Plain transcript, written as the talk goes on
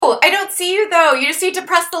can't see you, though. You just need to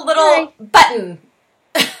press the Sorry. little button.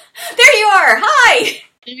 There you are. Hi.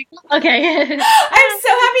 Okay. I'm so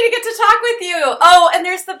happy to get to talk with you. Oh, and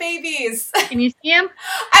there's the babies. Can you see him?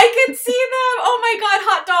 I can see them. Oh my God,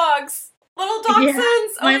 hot dogs. Little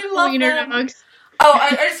dachshunds. Oh, My I love wiener them. dogs. Oh,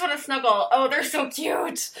 I just want to snuggle. Oh, they're so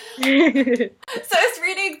cute. So I was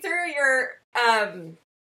reading through your,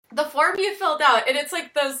 the form you filled out, and it's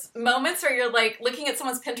like those moments where you're like looking at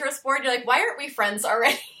someone's Pinterest board, you're like, why aren't we friends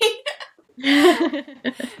already?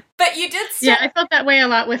 But you did Yeah, I felt that way a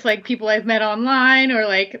lot with like people I've met online or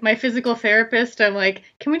like my physical therapist. I'm like,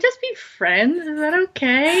 can we just be friends? Is that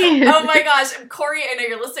okay? Oh my gosh, Corey, I know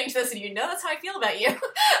you're listening to this and you know that's how I feel about you.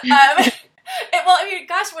 Well, I mean,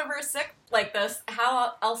 gosh, when we're sick like this,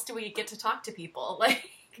 how else do we get to talk to people? Like,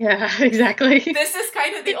 yeah, exactly. this is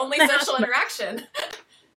kind of the only social interaction.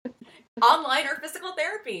 Online or physical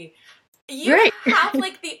therapy. You Right. have,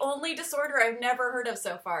 like, the only disorder I've never heard of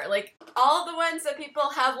so far. Like, all the ones that people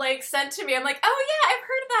have, like, sent to me, I'm like, oh, yeah, I've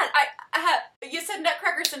heard of that. You said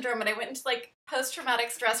Nutcracker syndrome, and I went into, like,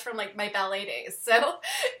 post-traumatic stress from, like, my ballet days. So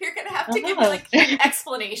you're going to have to give me, like, an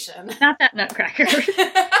explanation. Not that Nutcracker.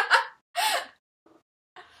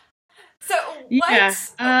 So, what? Yeah,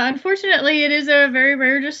 unfortunately, it is a very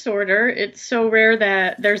rare disorder. It's so rare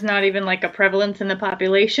that there's not even, like, a prevalence in the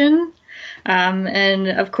population. And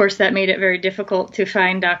of course that made it very difficult to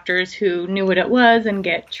find doctors who knew what it was and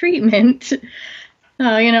get treatment.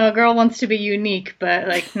 A girl wants to be unique, but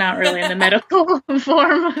like not really in the medical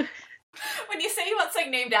form. When you say you want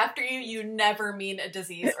something named after you, you never mean a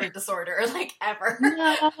disease or disorder, like ever.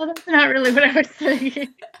 No, that's not really what I was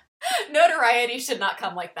saying. Notoriety should not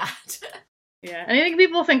come like that. Yeah, and I think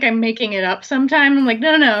people think I'm making it up sometimes. I'm like,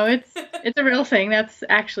 no, it's a real thing. That's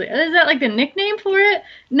actually, is that like the nickname for it?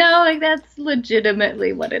 No, like that's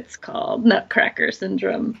legitimately what it's called, Nutcracker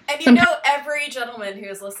syndrome. And you know every gentleman who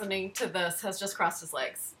is listening to this has just crossed his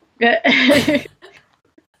legs.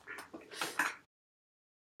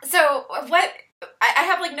 So what, I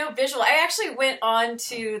have like no visual. I actually went on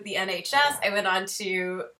to the NHS. I went on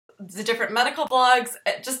to the different medical blogs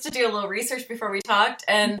just to do a little research before we talked.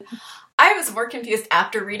 And I was more confused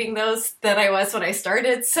after reading those than I was when I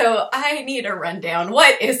started, so I need a rundown.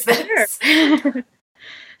 What is this? Sure.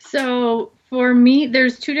 So for me,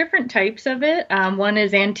 there's two different types of it. One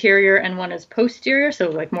is anterior and one is posterior,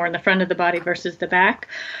 so like more in the front of the body versus the back.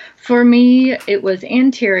 For me, it was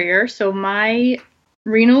anterior, so my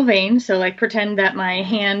renal vein, so like pretend that my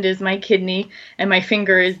hand is my kidney and my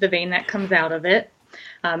finger is the vein that comes out of it.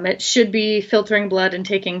 It should be filtering blood and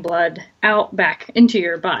taking blood out back into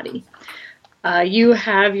your body. You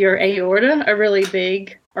have your aorta, a really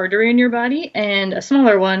big artery in your body, and a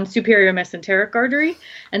smaller one, superior mesenteric artery,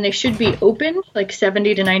 and they should be open, like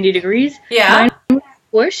 70 to 90 degrees. Yeah. Mine was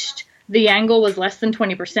pushed. The angle was less than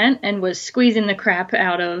 20% and was squeezing the crap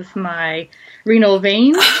out of my renal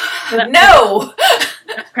veins. So no!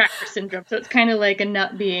 Nutcracker syndrome. So it's kind of like a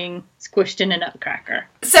nut being squished in a nutcracker.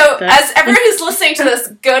 So as everyone who's listening to this,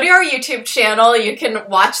 go to our YouTube channel. You can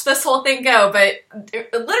watch this whole thing go. But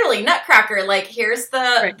literally, Nutcracker, like, here's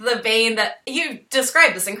the vein that you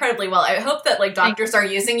described this incredibly well. I hope that, like, doctors are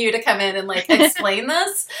using you to come in and, like, explain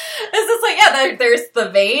this. It's like, yeah, there's the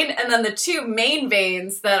vein, and then the two main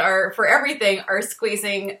veins that are for everything are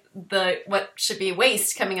squeezing what should be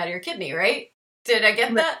waste coming out of your kidney, right? Did I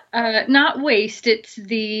get that? Not waste. It's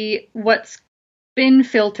what's been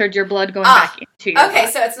filtered, your blood going back into your Okay,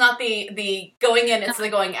 body. so it's not the going in, it's the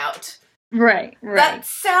going out. Right. That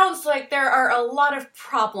sounds like there are a lot of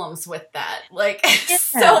problems with that. Like, Yeah.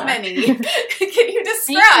 so many. Can you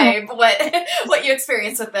describe what you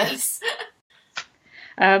experienced with this?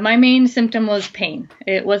 My main symptom was pain.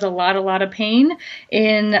 It was a lot of pain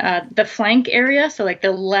in the flank area. So like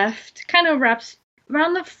the left kind of wraps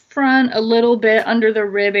around the front a little bit, under the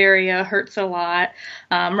rib area, hurts a lot,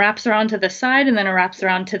 wraps around to the side, and then it wraps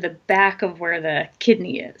around to the back of where the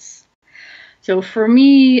kidney is. So for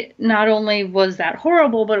me, not only was that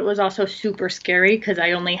horrible, but it was also super scary because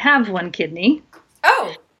I only have one kidney.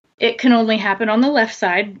 Oh. It can only happen on the left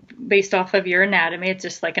side based off of your anatomy. It's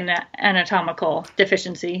just like an anatomical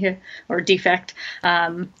deficiency or defect.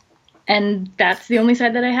 And that's the only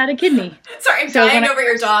side that I had a kidney. Sorry, I'm dying over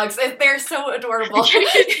your dogs. They're so adorable. I was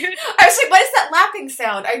like, what is that lapping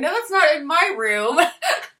sound? I know that's not in my room.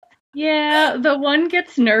 Yeah, the one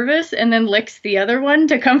gets nervous and then licks the other one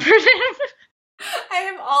to comfort him. I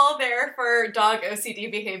am all there for dog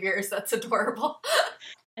OCD behaviors. That's adorable.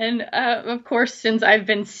 And of course, since I've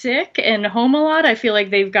been sick and home a lot, I feel like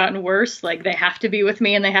they've gotten worse. Like they have to be with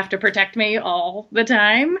me and they have to protect me all the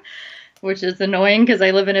time. which is annoying because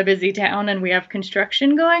I live in a busy town and we have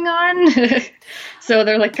construction going on. So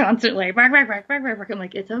they're like constantly bark, bark, bark, bark, bark, bark. I'm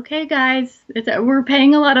like, it's okay, guys. We're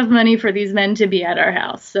paying a lot of money for these men to be at our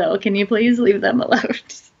house. So can you please leave them alone?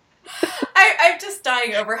 I'm just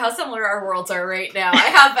dying over how similar our worlds are right now. I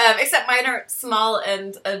have, except mine are small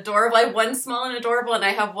and adorable. I have one small and adorable, and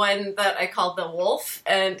I have one that I call the wolf,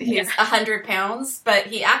 and he's 100 pounds, but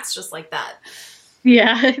he acts just like that.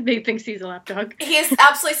 Yeah, they think he's a lap dog. He is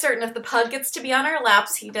absolutely certain if the pug gets to be on our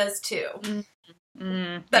laps, he does too.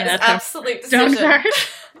 That is absolute decision. I'm sorry.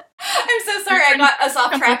 I'm so sorry. I got us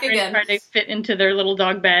off track again. Trying to fit into their little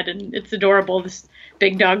dog bed, and it's adorable. This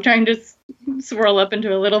big dog trying to swirl up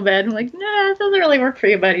into a little bed. I'm like, nah, it doesn't really work for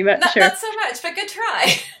you, buddy, but sure. Not so much, but good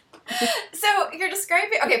try. So you're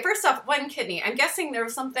describing, okay, first off, one kidney. I'm guessing there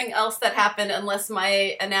was something else that happened unless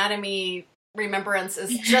my anatomy remembrance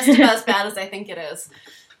is just about as bad as I think it is.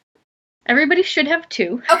 Everybody should have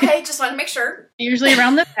two. Okay, just want to make sure. Usually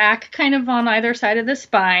around the back, kind of on either side of the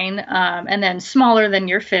spine, and then smaller than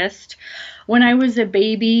your fist. When I was a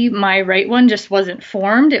baby, my right one just wasn't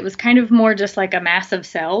formed. It was kind of more just like a mass of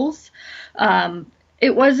cells.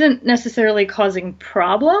 It wasn't necessarily causing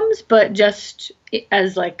problems, but just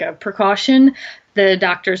as like a precaution, the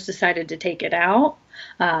doctors decided to take it out.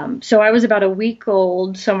 So I was about a week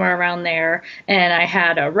old, somewhere around there, and I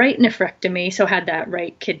had a right nephrectomy, so had that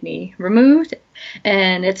right kidney removed.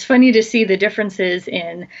 And it's funny to see the differences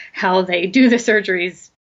in how they do the surgeries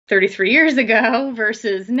 33 years ago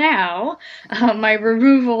versus now. My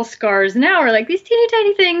removal scars now are like these teeny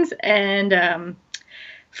tiny things, and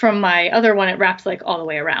from my other one, it wraps like all the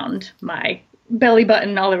way around my belly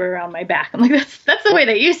button, all the way around my back. I'm like, that's the way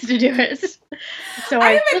they used to do it. So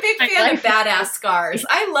I'm a big fan of badass scars.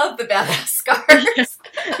 I love the badass scars.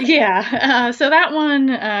 Yeah. So that one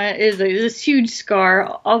is this huge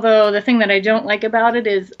scar. Although the thing that I don't like about it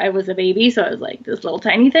is I was a baby, so I was like this little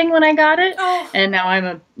tiny thing when I got it, and now I'm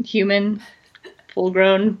a human,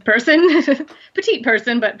 full-grown person, petite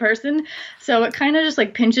person, but person. So it kind of just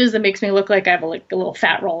like pinches and makes me look like I have a little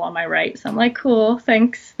fat roll on my right. So I'm like, cool,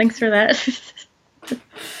 thanks for that.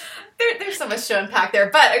 There's so much to unpack there,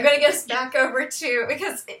 but I'm going to get us back over to,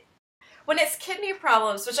 because when it's kidney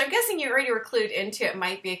problems, which I'm guessing you already were clued into, it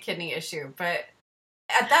might be a kidney issue, but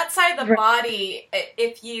at that side of the body,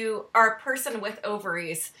 if you are a person with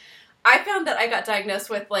ovaries, I found that I got diagnosed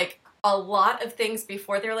with like a lot of things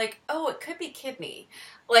before they're like, oh, it could be kidney.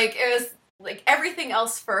 Like it was like everything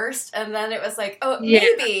else first, and then it was like, oh,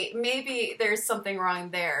 maybe there's something wrong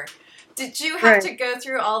there. Did you have to go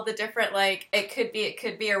through all the different, like, it could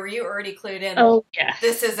be, or were you already clued in? Oh, yeah.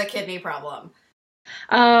 This is a kidney problem.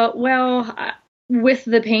 Well, with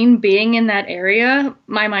the pain being in that area,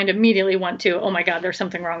 my mind immediately went to, oh my God, there's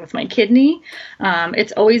something wrong with my kidney.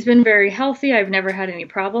 It's always been very healthy. I've never had any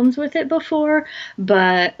problems with it before.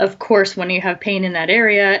 But of course, when you have pain in that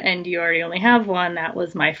area and you already only have one, that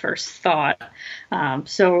was my first thought.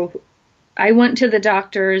 So I went to the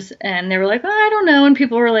doctors and they were like, oh, I don't know. And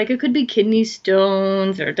people were like, it could be kidney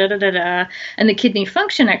stones or da-da-da-da. And the kidney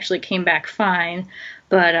function actually came back fine.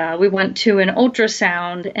 But we went to an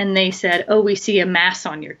ultrasound and they said, oh, we see a mass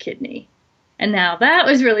on your kidney. And now that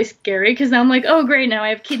was really scary because now I'm like, oh, great, now I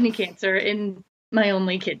have kidney cancer in my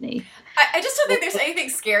only kidney. I just don't think there's anything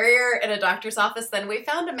scarier in a doctor's office than we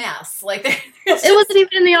found a mass. Like it wasn't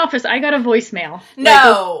even in the office. I got a voicemail.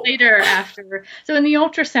 No. Like, later after. So in the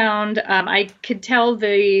ultrasound, I could tell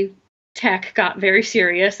the tech got very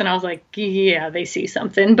serious, and I was like, yeah, they see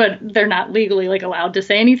something, but they're not legally like allowed to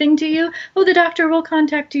say anything to you. Oh, the doctor will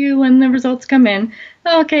contact you when the results come in.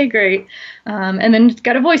 Okay, great. And then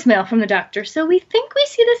got a voicemail from the doctor. So we think we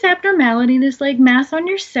see this abnormality, this like mass on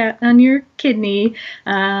your kidney.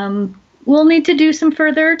 We'll need to do some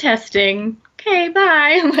further testing. Okay,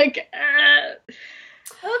 bye. I'm like,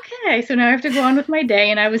 okay. So now I have to go on with my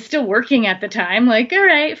day, and I was still working at the time. Like, all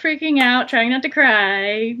right, freaking out, trying not to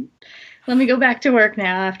cry. Let me go back to work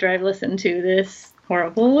now after I've listened to this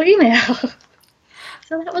horrible email.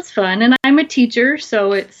 So that was fun. And I'm a teacher,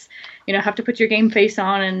 so it's, have to put your game face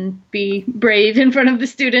on and be brave in front of the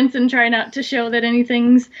students and try not to show that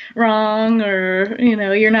anything's wrong or,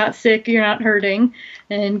 you're not sick, you're not hurting.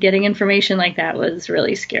 And getting information like that was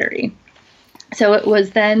really scary. So it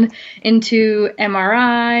was then into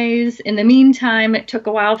MRIs. In the meantime, it took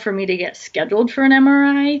a while for me to get scheduled for an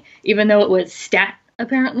MRI, even though it was stat.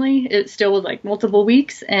 Apparently, it still was like multiple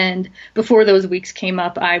weeks, and before those weeks came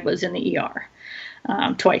up, I was in the ER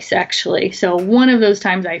twice, actually. So one of those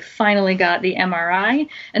times I finally got the MRI,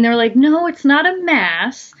 and they were like, no, it's not a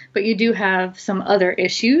mass, but you do have some other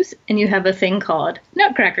issues, and you have a thing called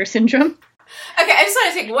Nutcracker syndrome. Okay, I just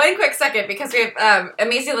want to take one quick second because we have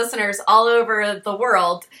amazing listeners all over the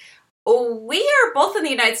world. We are both in the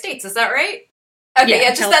United States, is that right? Okay,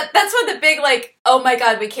 yeah, just that's one of the big, like, oh my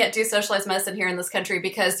god, we can't do socialized medicine here in this country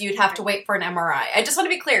because you'd have to wait for an MRI. I just want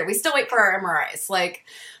to be clear, we still wait for our MRIs. Like,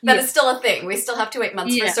 that is still a thing. We still have to wait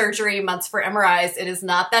months for surgery, months for MRIs. It is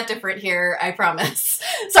not that different here, I promise.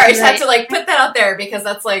 Sorry, I just had to, like, put that out there because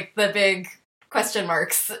that's, like, the big question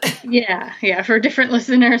marks. Yeah, for different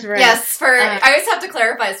listeners, right? Yes, I always have to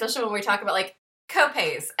clarify, especially when we talk about, like,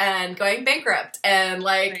 co-pays and going bankrupt and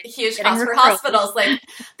like huge costs for hospitals. Like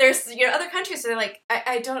there's other countries where they're like,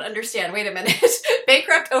 I don't understand. Wait a minute,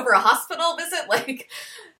 bankrupt over a hospital visit? Like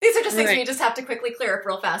these are just things we just have to quickly clear up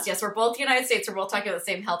real fast. Yes, we're both United States. We're both talking about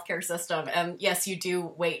the same healthcare system, and yes, you do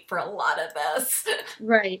wait for a lot of this.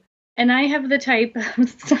 Right. And I have the type of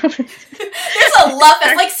stuff. There's a lot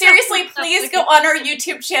of like seriously, please go on our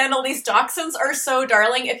YouTube channel. These dachshunds are so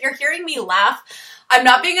darling. If you're hearing me laugh, I'm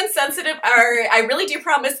not being insensitive, or I really do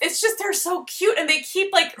promise. It's just they're so cute, and they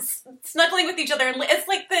keep like snuggling with each other, and it's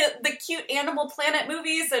like the cute Animal Planet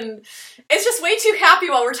movies, and it's just way too happy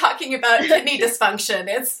while we're talking about kidney dysfunction.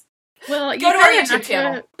 Go to our YouTube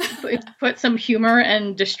channel. Put some humor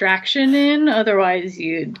and distraction in, otherwise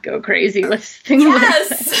you'd go crazy with things. Yes.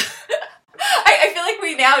 Like that. I feel like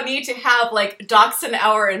we now need to have like Dachshund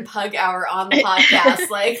Hour and Pug Hour on the podcast.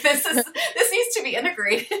 Like this needs to be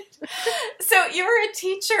integrated. So you were a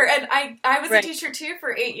teacher, and I was a teacher too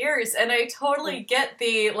for 8 years, and I totally get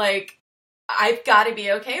the like, I've got to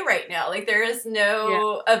be okay right now. Like there is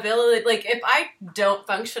no ability. Like if I don't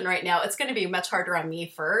function right now, it's going to be much harder on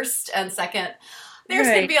me first, and second, there's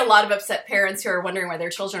going to be a lot of upset parents who are wondering why their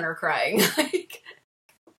children are crying. Like.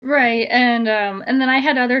 Right, and then I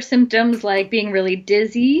had other symptoms like being really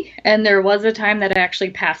dizzy, and there was a time that I actually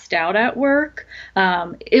passed out at work.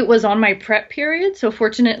 It was on my prep period, so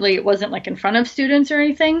fortunately it wasn't like in front of students or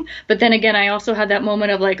anything, but then again I also had that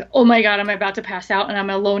moment of like, oh my god, I'm about to pass out and I'm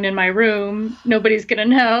alone in my room, nobody's gonna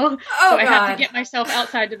know. So I had to get myself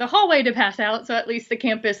outside to the hallway to pass out, so at least the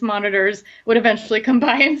campus monitors would eventually come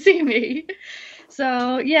by and see me.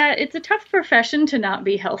 So yeah, it's a tough profession to not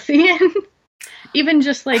be healthy in. Even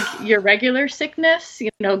just like your regular sickness,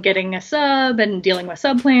 getting a sub and dealing with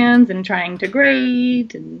sub plans and trying to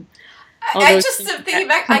grade and I just thinking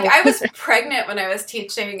back, like I was pregnant when I was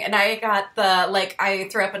teaching, and I got I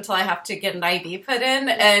threw up until I have to get an IV put in,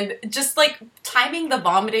 and just like timing the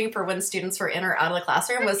vomiting for when students were in or out of the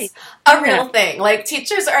classroom was a real thing. Like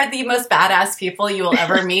teachers are the most badass people you will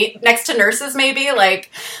ever meet, next to nurses maybe.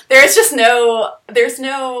 Like there's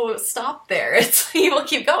no stop there. You will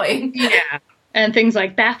keep going. Yeah. And things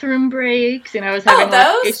like bathroom breaks, and I was having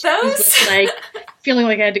issues with like feeling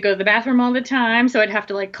like I had to go to the bathroom all the time, so I'd have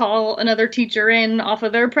to like call another teacher in off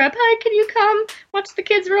of their prep. Hi, can you come watch the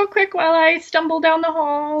kids real quick while I stumble down the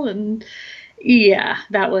hall? And yeah,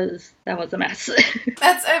 that was a mess.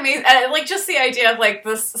 That's amazing. Like just the idea of like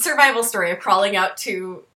this survival story of crawling out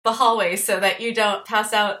to the hallway so that you don't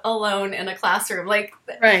pass out alone in a classroom. Like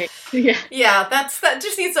right. Yeah, that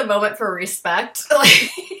just needs a moment for respect.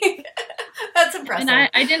 Like that's impressive. And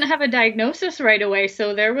I didn't have a diagnosis right away,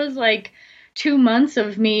 so there was like 2 months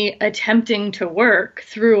of me attempting to work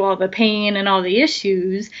through all the pain and all the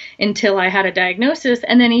issues until I had a diagnosis.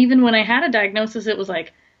 And then even when I had a diagnosis, it was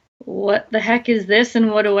like, what the heck is this, and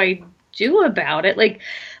what do I do about it? Like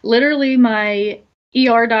literally my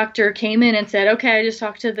ER doctor came in and said, okay, I just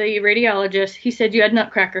talked to the radiologist. He said you had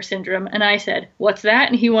Nutcracker syndrome. And I said, what's that?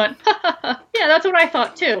 And he went, yeah, that's what I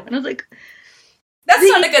thought too. And I was like, that's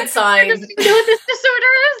not a good sign. You know what this disorder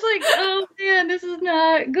is? Like, oh man, this is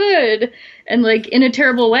not good. And like in a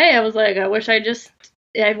terrible way, I was like, I wish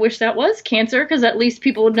that was cancer, because at least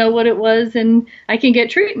people would know what it was and I can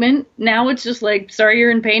get treatment. Now it's just like, sorry,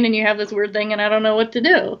 you're in pain and you have this weird thing and I don't know what to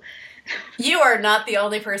do. You are not the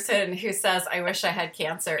only person who says, I wish I had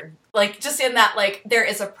cancer. Like, just in that, like, there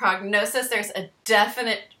is a prognosis, there's a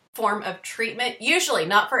definite form of treatment, usually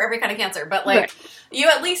not for every kind of cancer, but like, you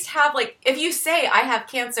at least have, like, if you say, I have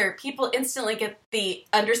cancer, people instantly get the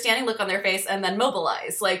understanding look on their face and then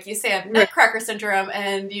mobilize. Like, you say, I have Nutcracker syndrome,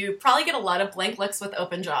 and you probably get a lot of blank looks with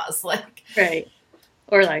open jaws. Like, right.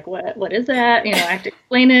 Or like, what is that? I have to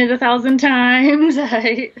explain it 1,000 times.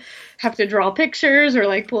 I have to draw pictures or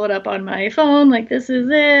like pull it up on my phone. Like, this is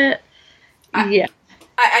it. Yeah.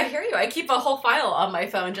 I hear you. I keep a whole file on my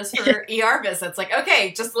phone just for ER visits. Like,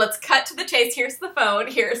 okay, just let's cut to the chase. Here's the phone.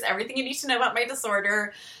 Here's everything you need to know about my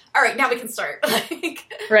disorder. All right, now we can start.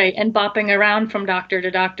 Right, and bopping around from doctor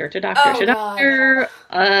to doctor to doctor to doctor.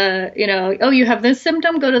 Oh, you have this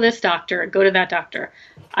symptom? Go to this doctor. Go to that doctor.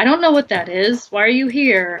 I don't know what that is. Why are you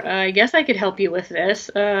here? I guess I could help you with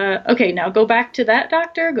this. Okay, now go back to that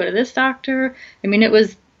doctor. Go to this doctor. I mean, it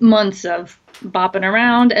was months of bopping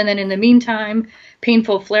around, and then in the meantime,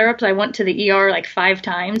 painful flare-ups. I went to the ER like 5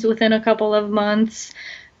 times within a couple of months.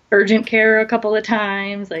 Urgent care a couple of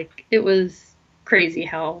times. Like, it was crazy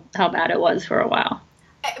how bad it was for a while.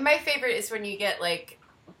 My favorite is when you get like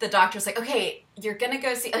the doctor's like, okay, you're gonna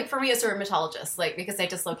go see, like for me as a rheumatologist, like because I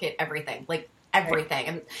dislocate everything, like everything,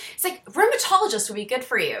 and it's like rheumatologist would be good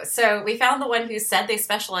for you. So we found the one who said they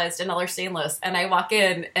specialized in Ehlers-Danlos, and I walk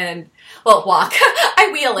in and I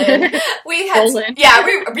wheel in. We had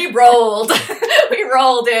we rolled we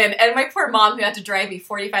rolled in, and my poor mom who had to drive me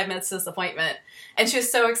 45 minutes to this appointment. And she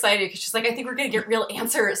was so excited because she's like, I think we're going to get real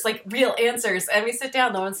answers. And we sit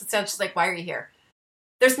down, the one sits down, she's like, why are you here?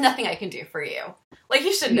 There's nothing I can do for you. Like,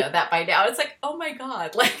 you should know that by now. It's like, oh my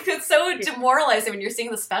God. Like, it's so demoralizing when you're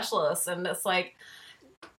seeing the specialist. And it's like,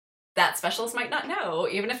 that specialist might not know,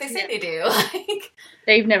 even if they say they do. Like,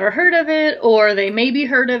 they've never heard of it, or they maybe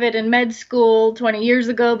heard of it in med school 20 years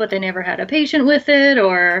ago, but they never had a patient with it,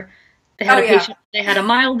 or they had a patient, they had a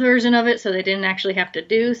mild version of it, so they didn't actually have to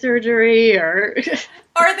do surgery, or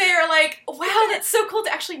they're like, wow, that's so cool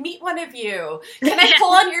to actually meet one of you. Can I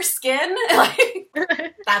pull on your skin? Like,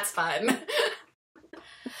 that's fun.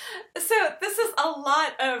 So this is a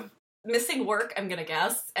lot of missing work, I'm gonna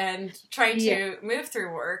guess, and trying to move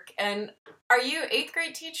through work. And are you 8th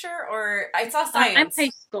grade teacher, or I saw science? I'm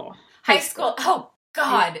high school. High school. Oh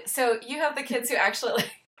God. So you have the kids who actually,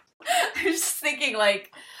 like, I'm just thinking,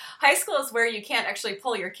 like, high school is where you can't actually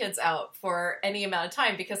pull your kids out for any amount of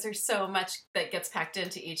time because there's so much that gets packed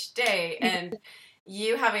into each day, and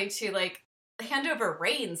you having to like hand over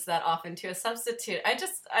reins that often to a substitute.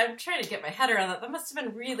 I'm trying to get my head around that. That must have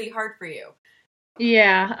been really hard for you.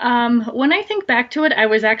 Yeah. When I think back to it, I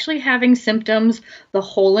was actually having symptoms the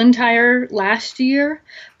whole entire last year,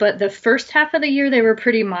 but the first half of the year, they were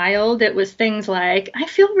pretty mild. It was things like, I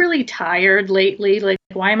feel really tired lately. Like,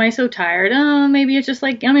 why am I so tired? Oh, maybe it's just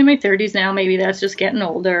like, I'm in my 30s now. Maybe that's just getting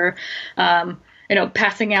older.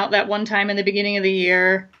 Passing out that one time in the beginning of the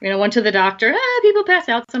year, went to the doctor. People pass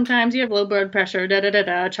out sometimes. You have low blood pressure,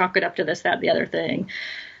 chalk it up to this, that, the other thing.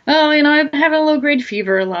 Oh, I'm having a low-grade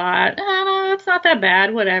fever a lot. Oh, no, it's not that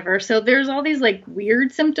bad, whatever. So there's all these, like,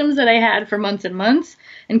 weird symptoms that I had for months and months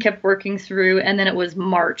and kept working through. And then it was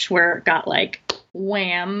March where it got, like,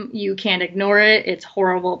 wham, you can't ignore it. It's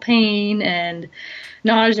horrible pain and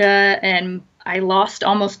nausea. And I lost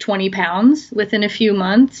almost 20 pounds within a few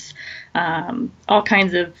months. All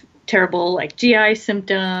kinds of terrible like GI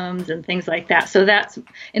symptoms and things like that. So that's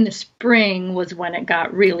in the spring was when it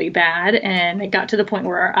got really bad, and it got to the point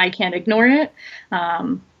where I can't ignore it.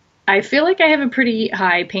 I feel like I have a pretty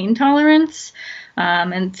high pain tolerance.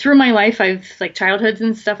 And through my life, I've like childhoods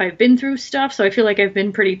and stuff, I've been through stuff. So I feel like I've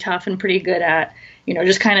been pretty tough and pretty good at,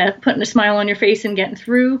 just kind of putting a smile on your face and getting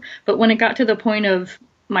through. But when it got to the point of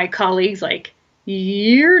my colleagues, like,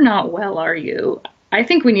 you're not well, are you? I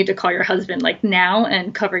think we need to call your husband like now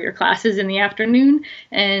and cover your classes in the afternoon,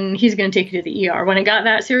 and he's going to take you to the ER. When it got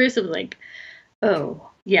that serious, it was like, oh,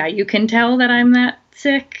 yeah, you can tell that I'm that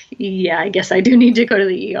sick. Yeah, I guess I do need to go to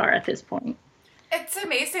the ER at this point. It's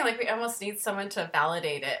amazing. Like, we almost need someone to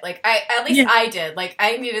validate it. Like, I did. Like,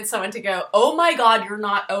 I needed someone to go, oh my God, you're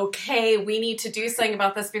not okay. We need to do something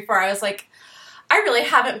about this before. I was like, I really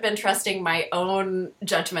haven't been trusting my own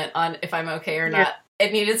judgment on if I'm okay or not.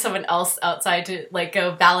 It needed someone else outside to like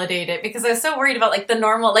go validate it, because I was so worried about like the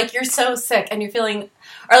normal, like you're so sick and you're feeling,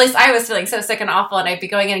 or at least I was feeling so sick and awful, and I'd be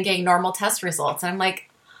going in and getting normal test results. And I'm like,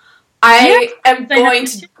 I am going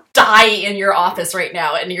to die in your office right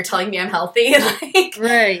now, and you're telling me I'm healthy. Like,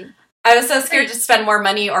 right. I was so scared to spend more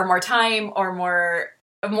money or more time or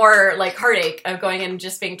more like heartache of going in and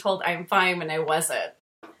just being told I'm fine when I wasn't.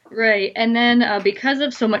 Right. And then because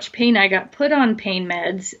of so much pain, I got put on pain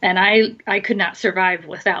meds, and I could not survive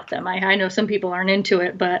without them. I know some people aren't into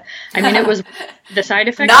it, but I mean, it was the side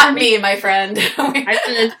effects. Not me, my friend.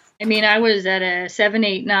 I was at a 7,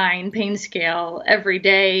 8, 9 pain scale every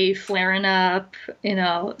day, flaring up,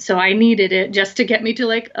 so I needed it just to get me to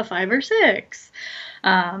like a 5 or 6.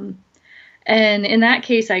 And in that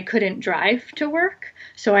case, I couldn't drive to work.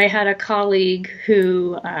 So I had a colleague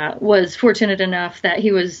who was fortunate enough that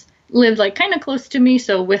he was, lived like kind of close to me.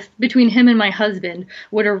 So between him and my husband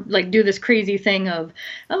would like do this crazy thing of,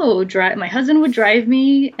 my husband would drive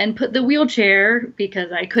me and put the wheelchair,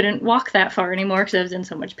 because I couldn't walk that far anymore because I was in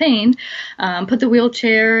so much pain, put the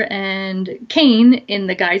wheelchair and cane in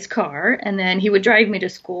the guy's car, and then he would drive me to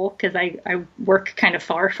school because I work kind of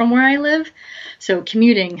far from where I live. So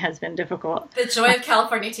commuting has been difficult. The joy of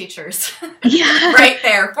California teachers. Yeah. Right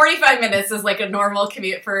there. 45 minutes is like a normal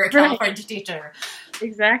commute for a California teacher.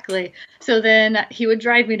 Exactly. So then he would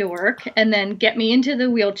drive me to work and then get me into the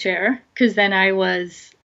wheelchair, because then I was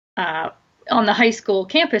on the high school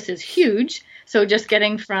campus is huge. So just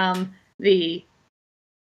getting from the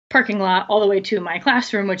parking lot all the way to my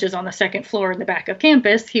classroom, which is on the second floor in the back of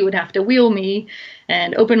campus, he would have to wheel me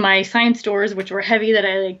and open my science doors, which were heavy that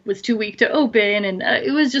I was too weak to open. And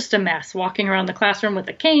it was just a mess walking around the classroom with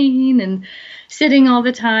a cane and sitting all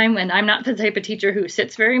the time. And I'm not the type of teacher who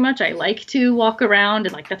sits very much. I like to walk around,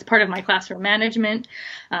 and like that's part of my classroom management.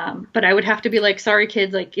 But I would have to be like, sorry,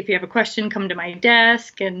 kids, like if you have a question, come to my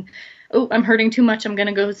desk. And I'm hurting too much. I'm going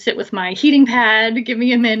to go sit with my heating pad. Give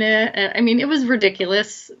me a minute. I mean, it was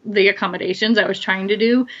ridiculous, the accommodations I was trying to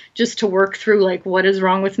do just to work through, like, what is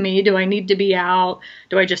wrong with me? Do I need to be out?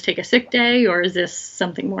 Do I just take a sick day, or is this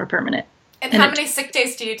something more permanent? And how many sick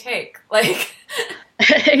days do you take? Like,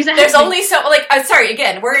 exactly. There's only so, like, sorry,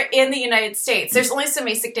 again, we're in the United States. There's only so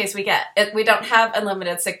many sick days we get. We don't have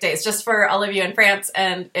unlimited sick days. Just for all of you in France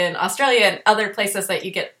and in Australia and other places that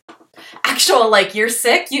you get actual, like, you're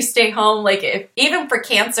sick, you stay home. Like, even for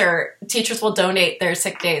cancer, teachers will donate their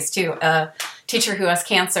sick days to a teacher who has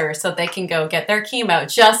cancer so they can go get their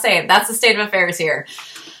chemo. Just saying, that's the state of affairs here.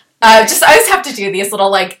 I always have to do these little,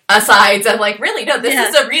 like, asides. I'm like, really, no, this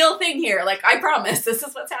is a real thing here. Like, I promise, this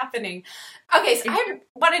is what's happening. Okay, so I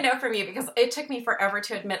want to know from you, because it took me forever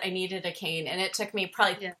to admit I needed a cane, and it took me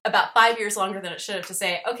probably about 5 years longer than it should have to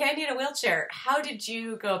say, okay, I need a wheelchair. How did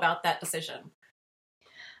you go about that decision?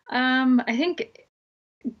 I think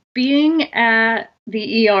being at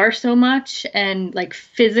the ER so much and like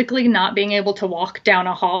physically not being able to walk down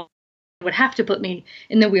a hall would have to put me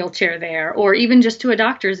in the wheelchair there, or even just to a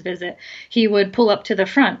doctor's visit. He would pull up to the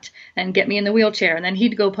front and get me in the wheelchair, and then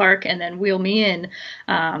he'd go park and then wheel me in.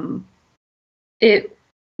 It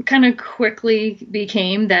kind of quickly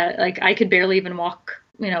became that like I could barely even walk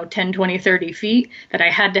 10, 20, 30 feet, that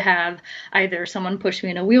I had to have either someone push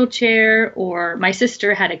me in a wheelchair, or my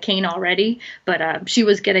sister had a cane already, but she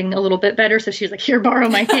was getting a little bit better. So she was like, here, borrow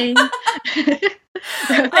my cane. Oh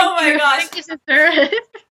my gosh. Thank you, sister.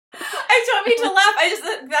 I don't mean to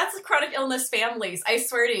laugh. That's chronic illness families. I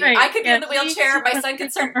swear to you. I could be in the wheelchair. My son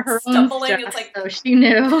could start stumbling. It's like, so she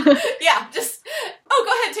knew. Yeah, just, go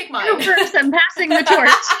ahead, take mine. Go first, I'm passing the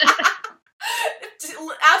torch.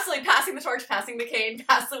 Absolutely, passing the torch, passing the cane,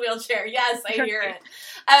 pass the wheelchair. Yes, I hear it.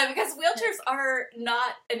 Because wheelchairs are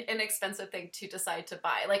not an inexpensive thing to decide to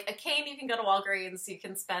buy. Like a cane, you can go to Walgreens, you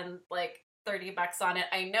can spend like $30 on it.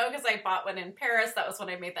 I know, because I bought one in Paris. That was when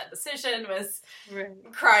I made that decision, was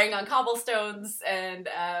crying on cobblestones. And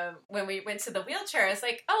when we went to the wheelchair, I was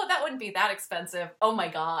like, that wouldn't be that expensive. Oh my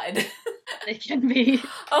God. It can be.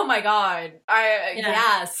 Oh my God.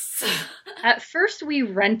 Yes. At first we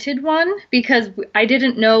rented one because I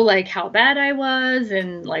didn't know like how bad I was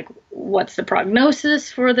and like what's the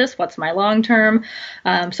prognosis for this, what's my long term.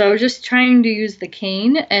 So I was just trying to use the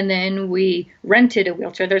cane, and then we rented a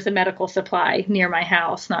wheelchair. There's a medical supply near my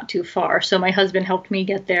house, not too far. So my husband helped me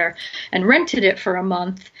get there and rented it for a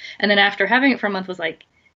month. And then after having it for a month was like,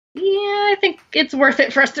 I think it's worth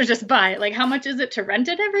it for us to just buy it. Like, how much is it to rent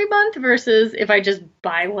it every month versus if I just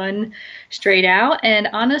buy one straight out? And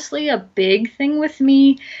honestly, a big thing with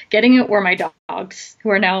me getting it were my dogs, who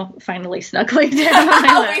are now finally snuggling down on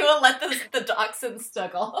my lap. We will let the dachshunds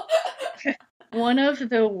snuggle. One of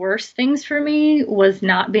the worst things for me was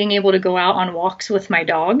not being able to go out on walks with my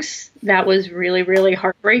dogs. That was really, really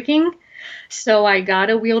heartbreaking. So I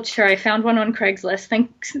got a wheelchair. I found one on Craigslist.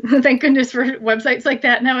 Thank goodness for websites like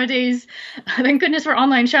that nowadays. Thank goodness for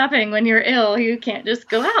online shopping. When you're ill, you can't just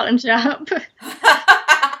go out and shop.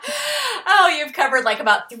 You've covered like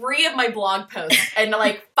about 3 of my blog posts in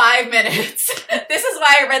like 5 minutes. This is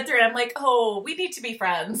why I read through it. I'm like, we need to be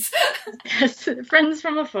friends. Yes, friends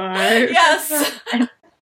from afar. Yes.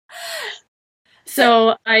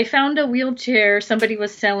 So I found a wheelchair. Somebody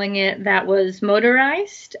was selling it that was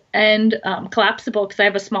motorized and collapsible, because I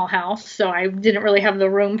have a small house, so I didn't really have the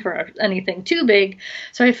room for anything too big.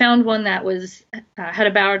 So I found one that was had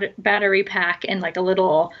a battery pack and like a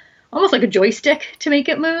little, almost like a joystick to make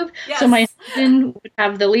it move. Yes. So my husband would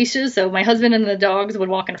have the leashes, so my husband and the dogs would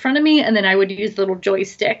walk in front of me, and then I would use the little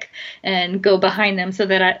joystick and go behind them, so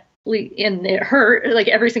that and it hurt. Like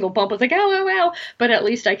every single bump was like, ow, ow, ow. But at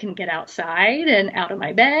least I can get outside and out of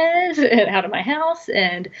my bed and out of my house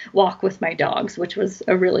and walk with my dogs, which was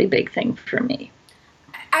a really big thing for me.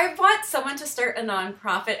 I want someone to start a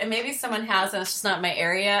nonprofit, and maybe someone has, and it's just not my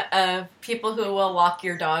area, of people who will walk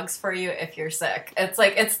your dogs for you if you're sick. It's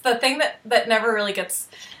like, it's the thing that never really gets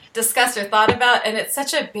discussed or thought about, and it's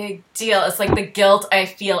such a big deal. It's like the guilt I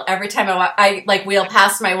feel every time I like wheel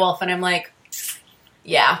past my wolf, and I'm like,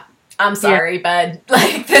 yeah, I'm sorry, bud.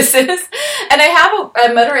 Like, this is, and I have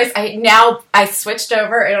a motorized. I switched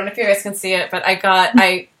over. I don't know if you guys can see it, but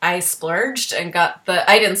I splurged and got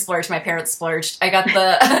I didn't splurge. My parents splurged. I got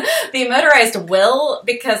the motorized will,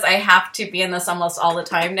 because I have to be in this almost all the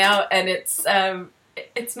time now, and it's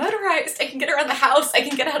motorized. I can get around the house. I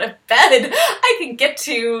can get out of bed. I can get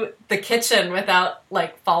to the kitchen without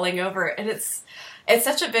like falling over. And it's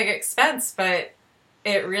such a big expense, but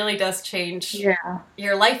it really does change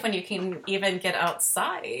your life when you can even get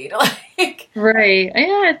outside. Like, right.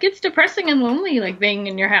 Yeah, it gets depressing and lonely, like being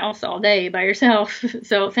in your house all day by yourself.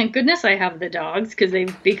 So thank goodness I have the dogs, because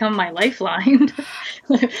they've become my lifeline.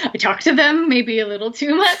 I talk to them maybe a little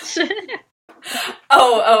too much.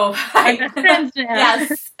 My best friends now.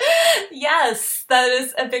 Yes, that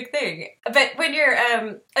is a big thing. But when you're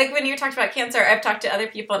like when you talked about cancer, I've talked to other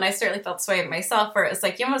people, and I certainly felt this way myself, where it's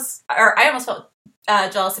like I almost felt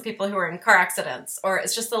jealous of people who are in car accidents, or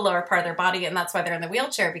it's just the lower part of their body, and that's why they're in the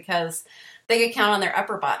wheelchair, because they could count on their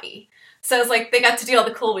upper body. So it's like they got to do all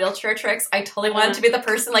the cool wheelchair tricks. I totally wanted to be the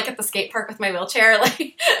person like at the skate park with my wheelchair,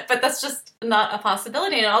 like, but that's just not a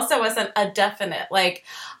possibility. And it also wasn't a definite, like,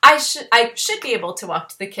 I should be able to walk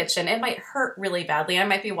to the kitchen. It might hurt really badly. I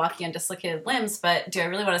might be walking on dislocated limbs, but do I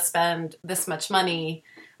really want to spend this much money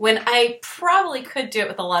when I probably could do it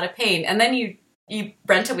with a lot of pain? And then you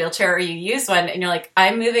rent a wheelchair or you use one, and you're like,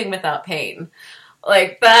 I'm moving without pain.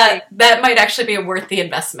 Like, that might actually be worth the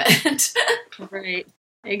investment. Right.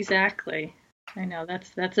 Exactly. I know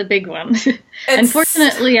that's a big one.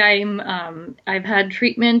 Unfortunately, I've had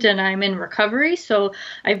treatment and I'm in recovery, so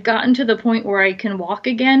I've gotten to the point where I can walk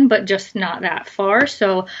again, but just not that far.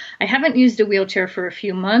 So I haven't used a wheelchair for a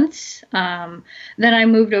few months. Then I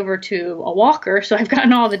moved over to a walker, so I've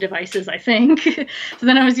gotten all the devices, I think. So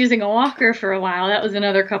then I was using a walker for a while. That was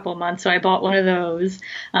another couple months, so I bought one of those.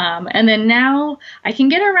 And then now I can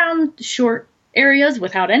get around short areas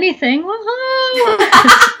without anything. Whoa.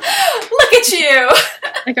 Look at you.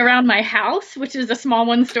 Like around my house, which is a small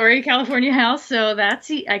one-story California house, so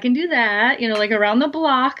I can do that. Like around the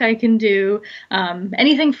block I can do.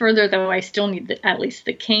 Anything further, though, I still need at least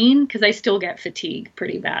the cane, because I still get fatigue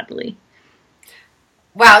pretty badly.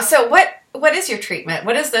 Wow. So what is your treatment?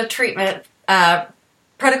 What is the treatment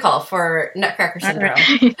protocol for Nutcracker syndrome?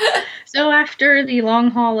 Right. So after the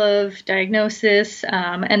long haul of diagnosis,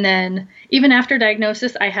 and then even after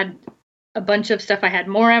diagnosis, I had a bunch of stuff. I had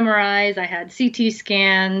more MRIs, I had CT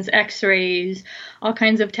scans, x-rays, all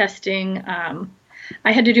kinds of testing.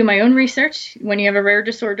 I had to do my own research. When you have a rare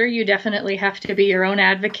disorder, you definitely have to be your own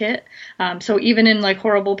advocate. So even in like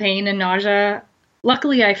horrible pain and nausea,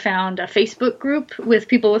 luckily I found a Facebook group with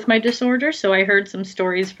people with my disorder, so I heard some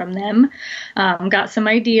stories from them, got some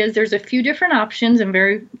ideas. There's a few different options. I'm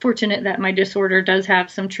very fortunate that my disorder does have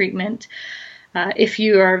some treatment. If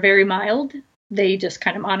you are very mild, they just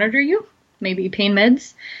kind of monitor you, maybe pain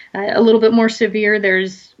meds. A little bit more severe,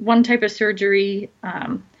 there's one type of surgery.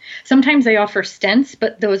 Sometimes they offer stents,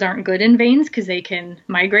 but those aren't good in veins because they can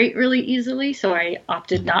migrate really easily, so I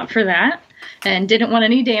opted not for that. And didn't want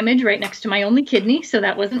any damage right next to my only kidney, so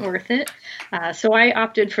that wasn't worth it. So I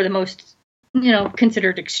opted for the most,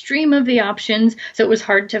 considered extreme of the options. So it was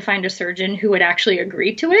hard to find a surgeon who would actually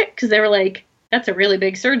agree to it, because they were like, that's a really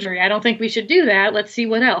big surgery. I don't think we should do that. Let's see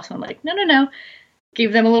what else. I'm like, no.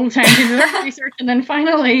 Gave them a little time to do their research. And then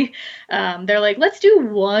finally, they're like, let's do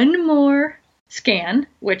one more scan,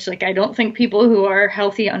 which I don't think people who are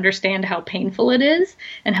healthy understand how painful it is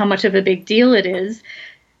and how much of a big deal it is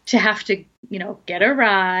to have to, get a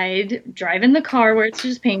ride, drive in the car where it's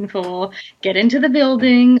just painful, get into the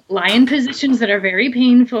building, lie in positions that are very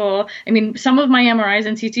painful. I mean, some of my MRIs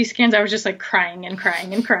and CT scans, I was just crying and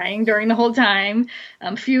crying and crying during the whole time.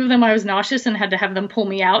 A few of them I was nauseous and had to have them pull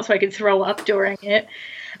me out so I could throw up during it.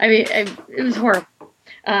 I mean, it was horrible.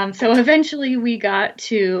 So eventually we got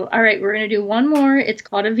to, all right, we're going to do one more. It's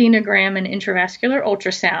called a venogram and intravascular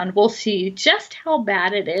ultrasound. We'll see just how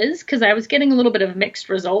bad it is, because I was getting a little bit of mixed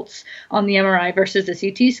results on the MRI versus the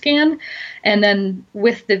CT scan. And then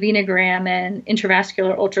with the venogram and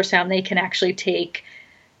intravascular ultrasound, they can actually take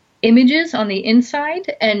images on the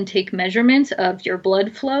inside and take measurements of your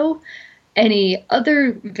blood flow any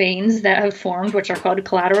other veins that have formed, which are called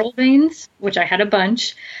collateral veins, which I had a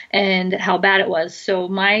bunch, and how bad it was. So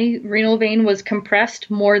my renal vein was compressed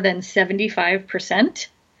more than 75%.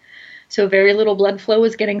 So very little blood flow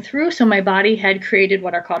was getting through. So my body had created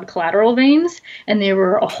what are called collateral veins, and there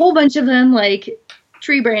were a whole bunch of them, like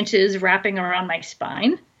tree branches wrapping around my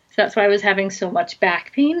spine. So that's why I was having so much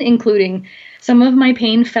back pain, including some of my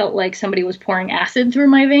pain felt like somebody was pouring acid through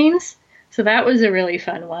my veins. So that was a really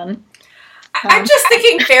fun one. I'm just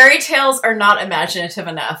thinking fairy tales are not imaginative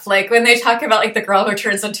enough. Like when they talk about like the girl who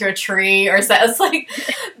turns into a tree or so, it's like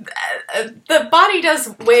the body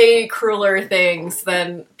does way crueler things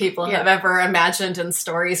than people have ever imagined in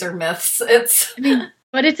stories or myths.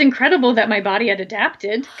 But it's incredible that my body had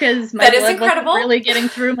adapted because my blood wasn't really getting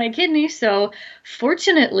through my kidney. So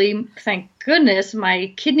fortunately, thank goodness,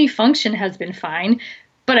 my kidney function has been fine.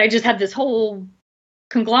 But I just had this whole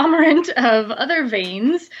conglomerate of other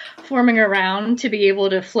veins forming around to be able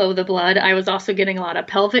to flow the blood. I was also getting a lot of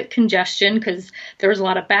pelvic congestion because there was a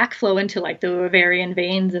lot of backflow into like the ovarian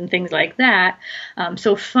veins and things like that.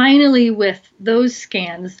 So finally, with those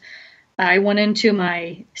scans, I went into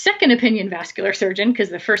my second opinion vascular surgeon because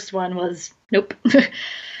the first one was nope.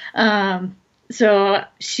 So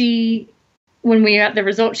when we got the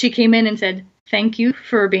results, she came in and said, "Thank you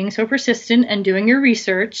for being so persistent and doing your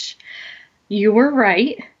research. You were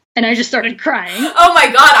right." And I just started crying. Oh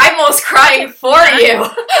my God, I'm almost crying for you.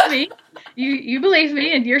 You believe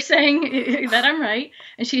me, and you're saying that I'm right.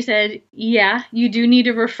 And she said, "Yeah, you do need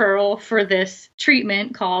a referral for this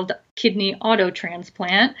treatment called kidney auto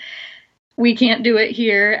transplant. We can't do it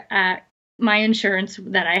here at my insurance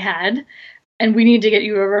that I had, and we need to get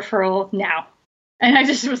you a referral now." And I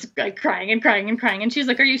just was like crying and crying and crying. And she's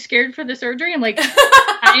like, "Are you scared for the surgery?" I'm like,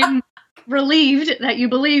 "I'm relieved that you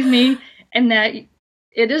believe me and that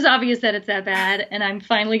it is obvious that it's that bad. And I'm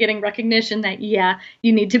finally getting recognition that, yeah,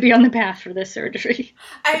 you need to be on the path for this surgery."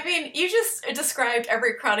 I mean, you just described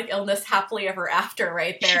every chronic illness happily ever after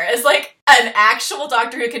right there. It's like an actual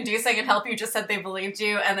doctor who can do something and help you just said they believed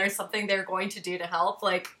you and there's something they're going to do to help.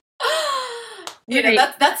 Like, you know,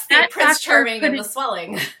 that's the Prince Charming and the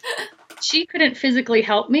swelling. She couldn't physically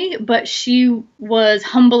help me, but she was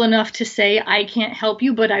humble enough to say, "I can't help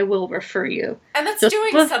you, but I will refer you." And that's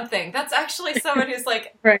doing something. That's actually someone who's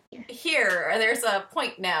like, right here, there's a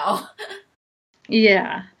point now.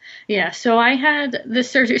 Yeah. So I had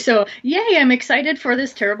this surgery. So yay, I'm excited for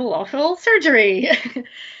this terrible, awful surgery.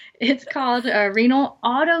 It's called a renal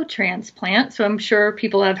auto transplant. So I'm sure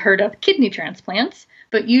people have heard of kidney transplants,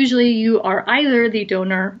 but usually you are either the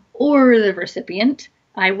donor or the recipient.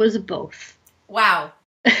 I was both. Wow.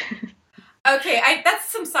 Okay,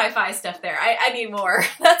 that's some sci-fi stuff there. I need more.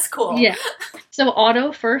 That's cool. Yeah. So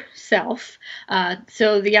auto for self.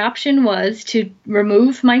 So the option was to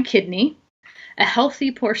remove my kidney, a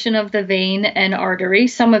healthy portion of the vein and artery.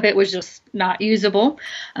 Some of it was just not usable,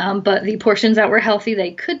 but the portions that were healthy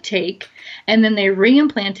they could take. And then they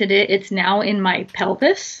reimplanted it. It's now in my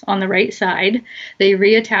pelvis on the right side. They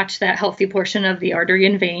reattached that healthy portion of the artery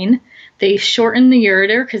and vein. They shortened the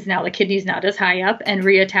ureter because now the kidney's not as high up and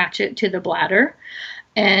reattach it to the bladder.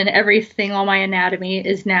 And everything, all my anatomy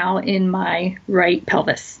is now in my right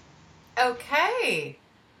pelvis. Okay.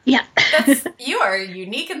 Yeah. You are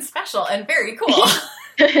unique and special and very cool.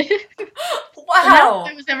 Wow.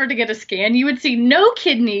 If I was ever to get a scan, you would see no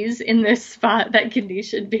kidneys in this spot that kidneys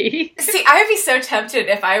should be. See, I would be so tempted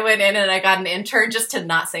if I went in and I got an intern just to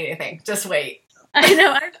not say anything. Just wait. I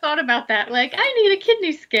know. I've thought about that. Like, I need a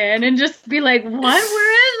kidney scan and just be like, what?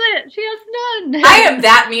 Where is it? She has none. I am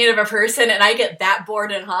that mean of a person and I get that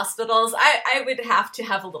bored in hospitals. I would have to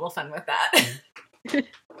have a little fun with that.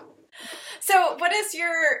 So what is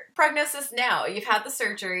your prognosis now? You've had the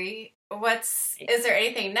surgery. Is there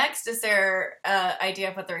anything next? Is there an idea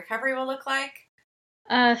of what the recovery will look like?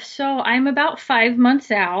 So I'm about 5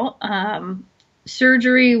 months out.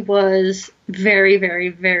 Surgery was very, very,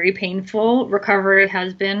 very painful. Recovery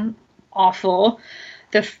has been awful.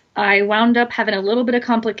 I wound up having a little bit of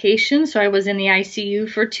complications, so I was in the ICU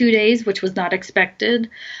for 2 days, which was not expected.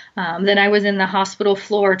 Then I was in the hospital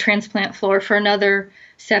floor, transplant floor, for another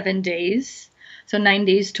 7 days, so 9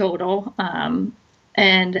 days total.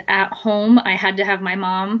 And at home, I had to have my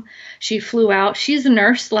mom. She flew out. She's a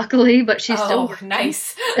nurse, luckily, but she's still working.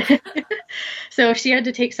 Nice. So she had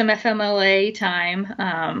to take some FMLA time,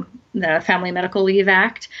 the Family Medical Leave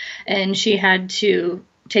Act, and she had to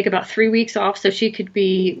take about 3 weeks off so she could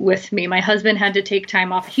be with me. My husband had to take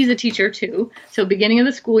time off. He's a teacher too. So beginning of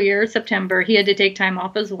the school year, September, he had to take time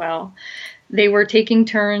off as well. They were taking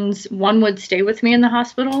turns. One would stay with me in the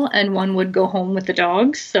hospital and one would go home with the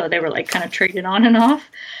dogs. So they were like kind of traded on and off.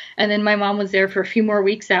 And then my mom was there for a few more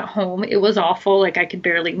weeks at home. It was awful. Like I could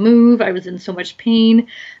barely move. I was in so much pain.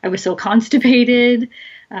 I was so constipated.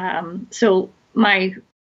 So my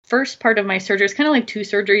first part of my surgery is kind of like two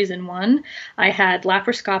surgeries in one. I had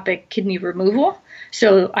laparoscopic kidney removal.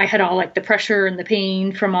 So I had all like the pressure and the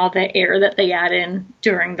pain from all the air that they add in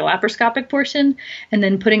during the laparoscopic portion. And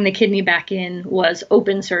then putting the kidney back in was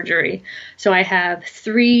open surgery. So I have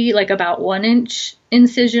 3 like about 1-inch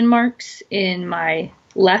incision marks in my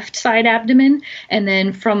left side abdomen, and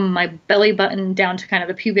then from my belly button down to kind of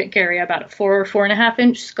the pubic area, about a 4.5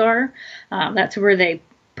 inch scar. That's where they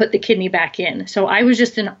put the kidney back in. So I was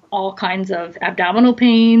just in all kinds of abdominal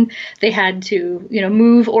pain. They had to,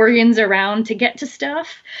 move organs around to get to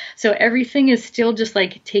stuff. So everything is still just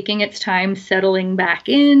like taking its time settling back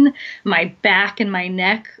in. My back and my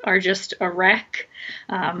neck are just a wreck.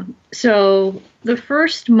 So the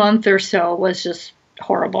first month or so was just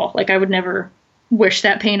horrible. Like I would never wish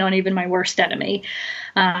that pain on even my worst enemy.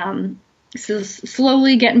 So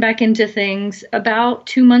slowly getting back into things. About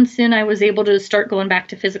 2 months in, I was able to start going back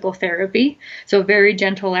to physical therapy. So very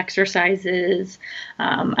gentle exercises.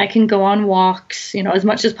 I can go on walks, as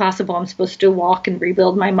much as possible. I'm supposed to walk and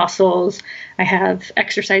rebuild my muscles. I have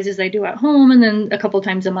exercises I do at home, and then a couple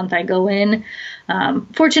times a month I go in.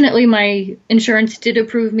 Fortunately, my insurance did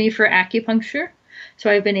approve me for acupuncture. So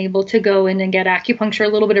I've been able to go in and get acupuncture, a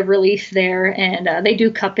little bit of relief there, and they do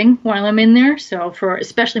cupping while I'm in there. So for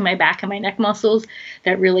especially my back and my neck muscles,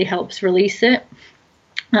 that really helps release it.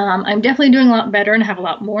 I'm definitely doing a lot better and have a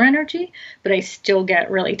lot more energy, but I still get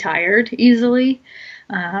really tired easily.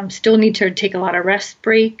 Still need to take a lot of rest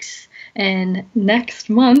breaks. And next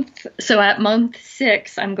month, so at month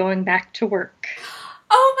 6, I'm going back to work.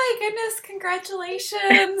 Oh my goodness,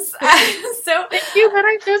 congratulations. So thank you, but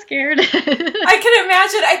I'm so scared. I can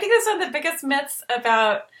imagine. I think that's one of the biggest myths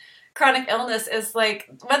about chronic illness is like,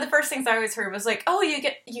 one of the first things I always heard was like, oh, you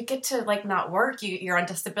get to like not work, you're on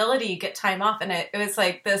disability, you get time off. And it was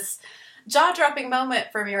like this jaw-dropping moment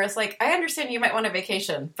for me where it's like, I understand you might want a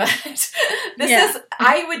vacation, but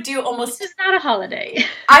I would do almost... This is not a holiday.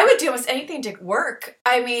 I would do almost anything to work.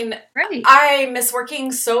 I mean, right. I miss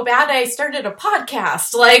working so bad I started a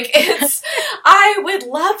podcast. Like, I would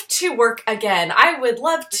love to work again. I would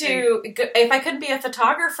love to, if I couldn't be a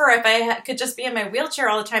photographer, if I could just be in my wheelchair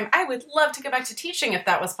all the time, I would love to go back to teaching if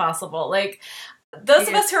that was possible. Like, those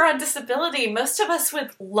of us who are on disability, most of us would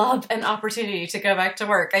love an opportunity to go back to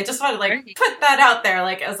work. I just want to put that out there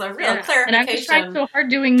as a real clarification. And I was trying so hard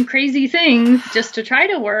doing crazy things just to try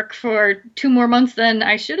to work for 2 more months than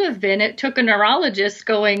I should have been. It took a neurologist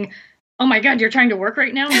going, oh my God, you're trying to work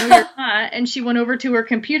right now? No, you're not. And she went over to her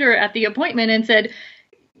computer at the appointment and said,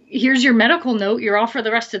 here's your medical note. You're off for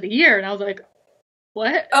the rest of the year. And I was like,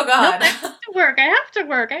 what? Oh God. Nope, I have to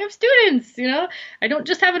work. I have students, I don't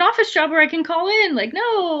just have an office job where I can call in. Like,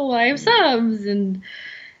 no, I have subs. And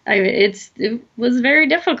it was very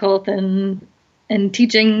difficult, and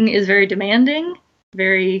teaching is very demanding,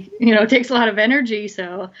 very, it takes a lot of energy.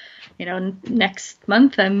 So, next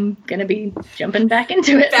month I'm going to be jumping back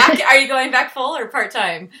into it. Are you going back full or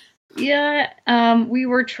part-time? Yeah, we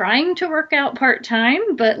were trying to work out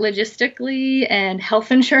part-time, but logistically and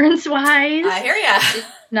health insurance-wise, I hear ya. It's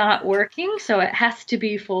not working, so it has to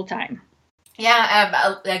be full-time.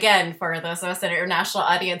 Yeah, again, for those of us in our international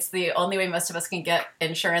audience, the only way most of us can get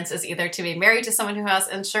insurance is either to be married to someone who has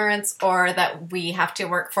insurance, or that we have to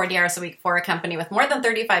work 40 hours a week for a company with more than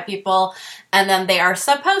 35 people, and then they are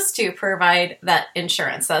supposed to provide that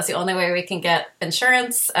insurance. That's the only way we can get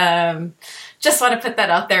insurance. Just want to put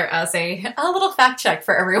that out there as a little fact check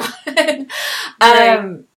for everyone. Right.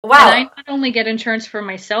 Wow. And I not only get insurance for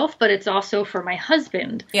myself, but it's also for my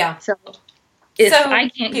husband. Yeah. So if I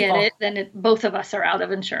can't get it, then both of us are out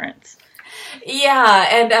of insurance. Yeah,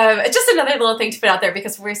 and just another little thing to put out there,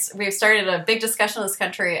 because we've started a big discussion in this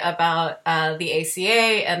country about the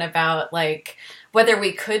ACA and about whether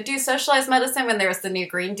we could do socialized medicine when there was the new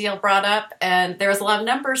Green Deal brought up, and there was a lot of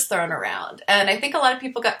numbers thrown around. And I think a lot of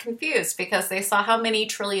people got confused because they saw how many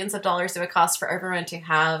trillions of dollars it would cost for everyone to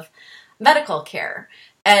have medical care.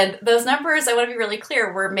 And those numbers, I want to be really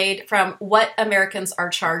clear, were made from what Americans are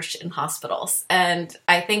charged in hospitals. And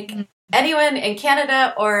I think anyone in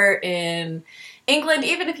Canada or in England,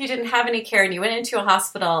 even if you didn't have any care and you went into a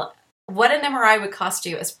hospital, what an MRI would cost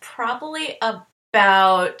you is probably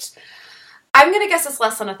about, I'm going to guess it's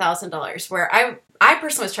less than $1,000, where I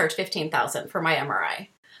personally was charged $15,000 for my MRI.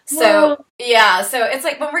 So, yeah, so it's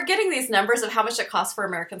like when we're getting these numbers of how much it costs for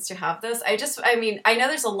Americans to have this, I know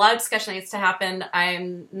there's a lot of discussion that needs to happen.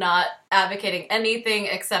 I'm not advocating anything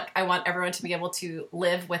except I want everyone to be able to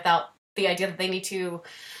live without the idea that they need to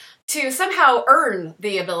to somehow earn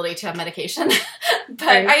the ability to have medication. But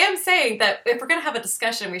Right. I am saying that if we're going to have a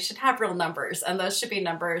discussion, we should have real numbers, and those should be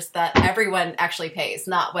numbers that everyone actually pays,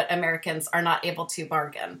 not what Americans are not able to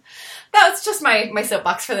bargain. That's just my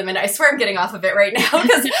soapbox for the minute. I swear I'm getting off of it right now,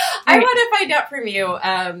 because I want to find out from you.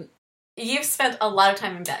 You've spent a lot of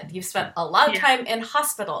time in bed. You've spent a lot of time in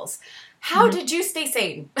hospitals. How did you stay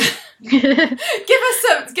sane? Give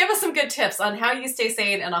us some good tips on how you stay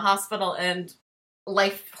sane in a hospital and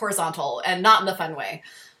life horizontal, and not in the fun way.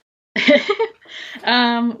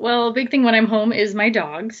 Well, a big thing when I'm home is my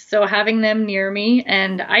dogs. So having them near me,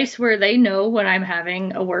 and I swear they know when I'm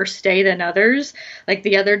having a worse day than others. Like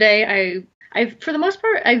the other day, I've for the most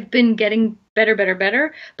part, I've been getting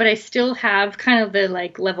better, but I still have kind of the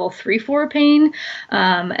like level 3-4 pain.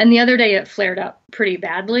 And the other day it flared up pretty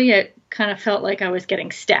badly. It kind of felt like I was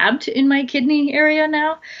getting stabbed in my kidney area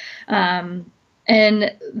now.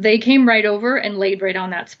 And they came right over and laid right on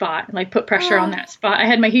that spot, and like put pressure on that spot. I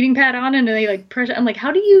had my heating pad on, and they like pressure. I'm like,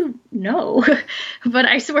 how do you know? But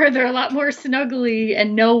I swear they're a lot more snuggly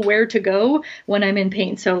and know where to go when I'm in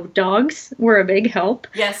pain. So dogs were a big help.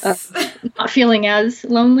 Yes. Not feeling as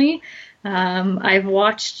lonely. I've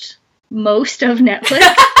watched most of Netflix.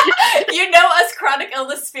 You know us chronic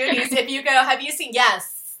illness spoonies. If you go, have you seen?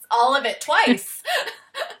 Yes, all of it twice.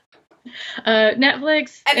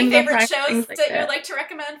 Netflix. Any favorite shows like that you would like to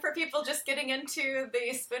recommend for people just getting into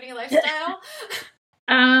the spoonie lifestyle?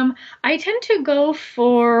 I tend to go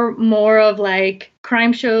for more of like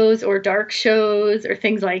crime shows or dark shows or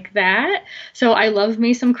things like that. So I love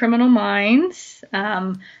me some Criminal Minds.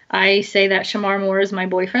 I say that Shamar Moore is my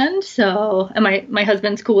boyfriend, so and my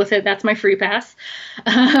husband's cool with it. That's my free pass.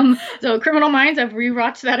 So Criminal Minds, I've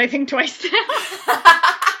rewatched that I think twice now.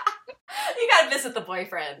 You gotta visit the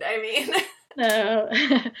boyfriend. I mean,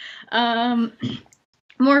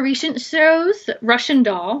 more recent shows. Russian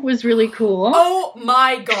Doll was really cool. Oh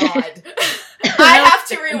my god. I have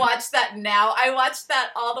to rewatch that now. I watched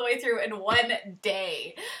that all the way through in one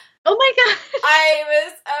day. Oh my god. I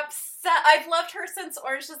was upset. I've loved her since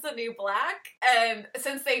Orange is the New Black, and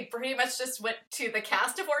since they pretty much just went to the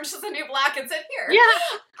cast of Orange is the New Black and said, here,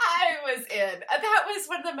 I was in. That was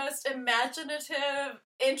one of the most imaginative,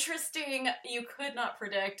 interesting, you could not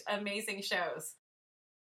predict, amazing shows.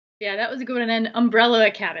 Yeah, that was a good one. And Umbrella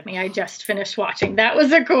Academy, I just finished watching. That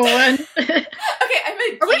was a cool one. Okay, I'm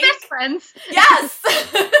a geek. Are we best friends? Yes!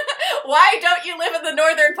 Why don't you live in the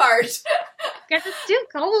northern part? Because it's too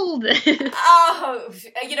cold. Oh,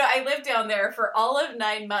 I lived down there for all of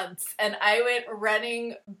 9 months, and I went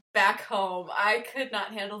running back home. I could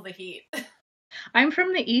not handle the heat. I'm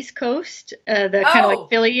from the East Coast, the kind of like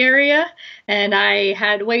Philly area, and I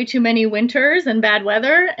had way too many winters and bad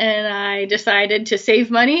weather, and I decided to save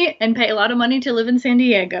money and pay a lot of money to live in San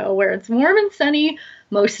Diego, where it's warm and sunny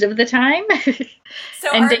most of the time. So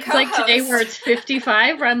and days like today where it's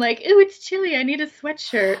 55, where I'm like, ooh, it's chilly, I need a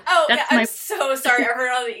sweatshirt. Oh, yeah, I'm so sorry,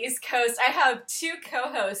 everyone on the East Coast. I have 2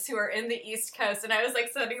 co-hosts who are in the East Coast, and I was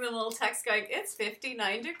like sending them a little text going, it's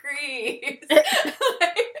 59 degrees.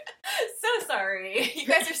 So sorry. You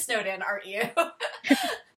guys are snowed in, aren't you?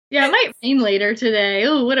 Yeah, it might rain later today.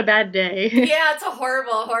 Oh, what a bad day. Yeah, it's a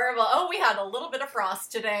horrible. Oh, we had a little bit of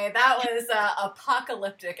frost today. That was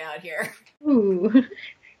apocalyptic out here. Ooh.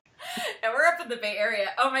 And we're up in the Bay Area.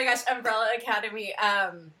 Oh my gosh, Umbrella Academy.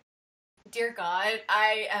 Dear God,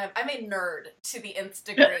 I'm a nerd to the nth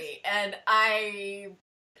degree, and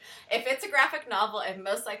if it's a graphic novel, I've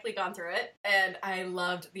most likely gone through it, and I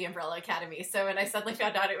loved the Umbrella Academy. So when I suddenly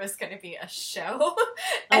found out it was going to be a show,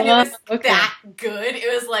 and it was that good,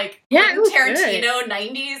 it was like Tarantino good.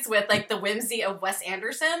 90s with like the whimsy of Wes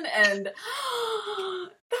Anderson, and that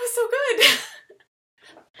was so good.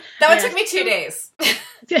 That one took me 2 days.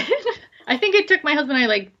 I think it took my husband and I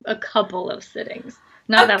like a couple of sittings.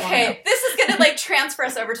 Not that long. Okay, this is going to like transfer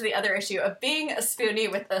us over to the other issue of being a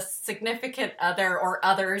spoonie with a significant other or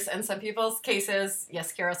others in some people's cases.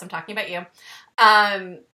 Yes, Kiros, I'm talking about you.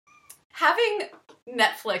 Having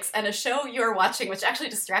Netflix and a show you're watching, which actually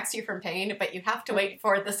distracts you from pain, but you have to wait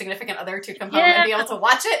for the significant other to come home and be able to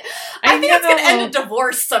watch it. I think it's going to end in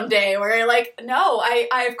divorce someday, where you're like, no,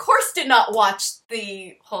 I of course did not watch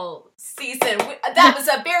the whole season. That was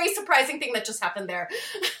a very surprising thing that just happened there.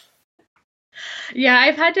 Yeah,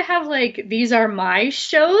 I've had to have, like, these are my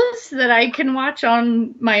shows that I can watch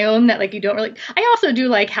on my own that, like, you don't really... I also do,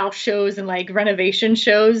 like, house shows and, like, renovation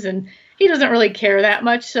shows, and he doesn't really care that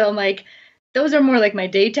much, so I'm like, those are more like my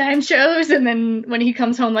daytime shows, and then when he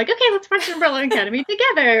comes home, like, okay, let's watch Umbrella Academy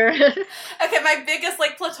together. Okay, my biggest,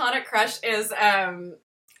 like, platonic crush is,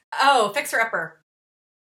 Fixer Upper.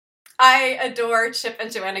 I adore Chip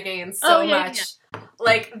and Joanna Gaines so much. Yeah.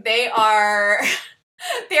 Like, they're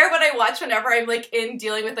what I watch whenever I'm, like, in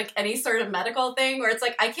dealing with, like, any sort of medical thing where it's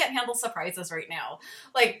like, I can't handle surprises right now.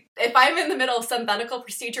 Like, if I'm in the middle of some medical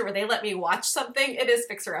procedure where they let me watch something, it is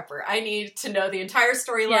Fixer Upper. I need to know the entire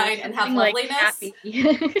storyline and have loveliness. Like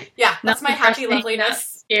yeah, that's my happy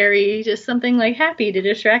loveliness. Scary, just something, like, happy to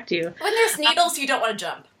distract you. When there's needles, you don't want to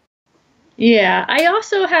jump. Yeah, I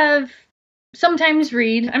also have sometimes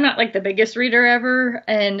read. I'm not, like, the biggest reader ever,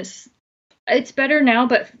 and it's better now,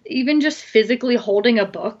 but even just physically holding a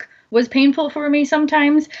book was painful for me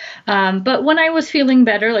sometimes. But when I was feeling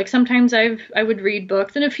better, like sometimes I would read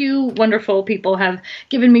books, and a few wonderful people have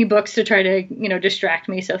given me books to try to, distract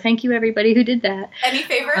me. So thank you everybody who did that. Any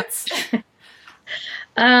favorites?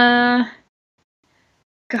 Gosh,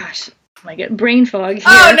 I get brain fog here.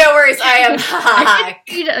 Oh, no worries. I am. I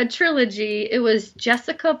did read a trilogy. It was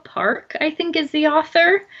Jessica Park, I think is the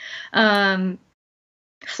author.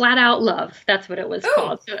 Flat Out Love, that's what it was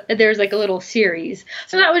called. So there's like a little series.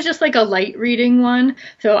 So that was just like a light reading one.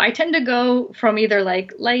 So I tend to go from either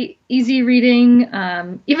like light, easy reading,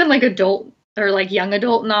 even like adult or like young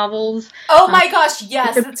adult novels. Oh my gosh,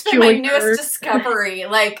 yes. It's been my newest discovery.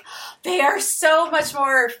 Like, they are so much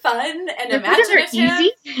more fun and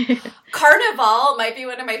imaginative. Easy. Carnival might be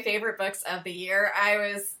one of my favorite books of the year.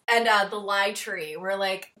 And The Lie Tree were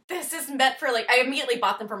like, this is meant for, like, I immediately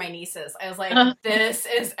bought them for my nieces. I was like, this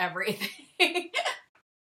is everything.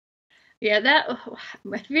 Yeah,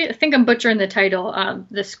 I think I'm butchering the title.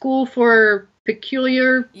 The School for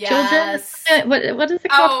Peculiar Children. What is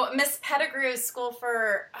it called? Oh, Miss Pettigrew's School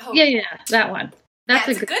for... Oh. Yeah, that one. That's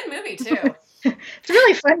it's a good movie, too. It's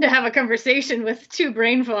really fun to have a conversation with two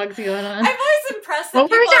brain fogs going on. I'm always impressed that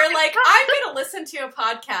people are like, I'm going to listen to a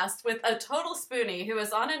podcast with a total spoonie who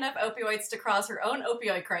is on enough opioids to cause her own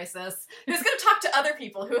opioid crisis, who's going to talk to other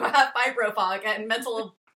people who have fibro fog and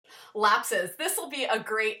mental lapses. This will be a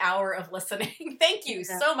great hour of listening. Thank you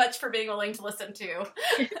so much for being willing to listen to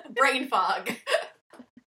Brain Fog.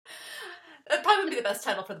 That'd probably be the best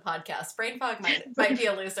title for the podcast. Brain Fog might be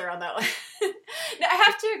a loser on that one. No, I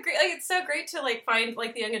have to agree. Like, it's so great to like find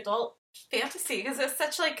like the young adult fantasy because it's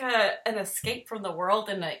such like an escape from the world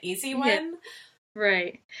and an easy one. Yeah.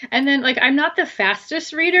 Right. And then like I'm not the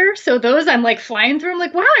fastest reader, so those I'm like flying through. I'm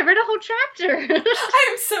like, wow, I read a whole chapter. I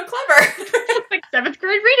am so clever. Like 7th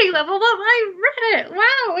grade reading level up. I read it.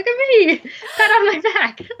 Wow, look at me. Pat on my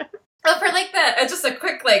back. Well, for like just a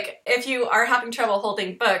quick, like, if you are having trouble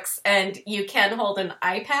holding books and you can hold an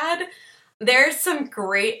iPad, there's some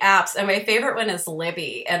great apps, and my favorite one is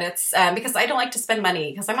Libby, and it's because I don't like to spend money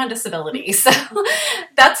because I'm on disability, so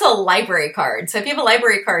that's a library card. So if you have a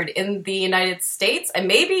library card in the United States, and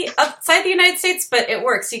maybe outside the United States, but it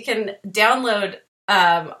works, you can download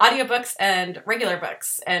audiobooks and regular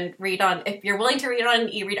books and read on, if you're willing to read on an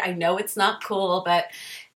e-read. I know it's not cool, but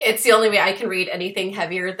it's the only way I can read anything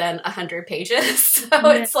heavier than 100 pages. So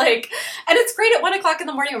it's like, and it's great at 1 o'clock in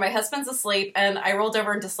the morning when my husband's asleep and I rolled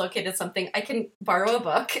over and dislocated something. I can borrow a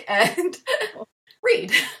book and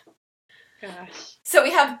read. Gosh. So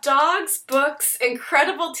we have dogs, books,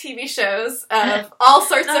 incredible TV shows of all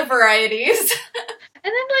sorts of varieties.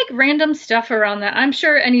 And then like random stuff around that. I'm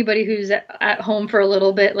sure anybody who's at home for a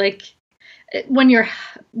little bit, like when your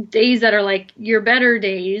days that are like your better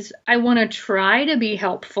days, I want to try to be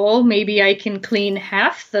helpful. Maybe I can clean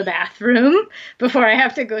half the bathroom before I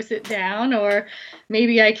have to go sit down, or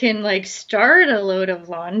maybe I can like start a load of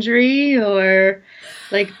laundry, or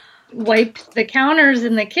like wipe the counters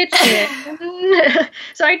in the kitchen.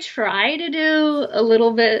 So I try to do a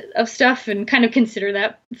little bit of stuff and kind of consider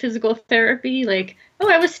that physical therapy. Like, oh,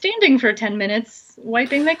 I was standing for 10 minutes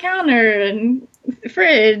wiping the counter and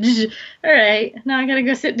fridge. All right, now I gotta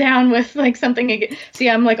go sit down with like something again. See,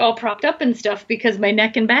 I'm like all propped up and stuff because my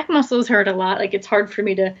neck and back muscles hurt a lot. Like it's hard for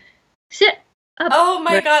me to sit up. Oh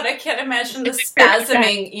my God, I can't imagine the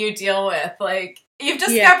spasming you deal with. Like, you've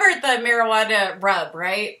discovered the marijuana rub,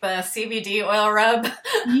 right? The CBD oil rub?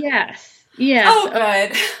 Yes. Yes. Oh,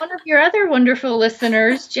 good. One of your other wonderful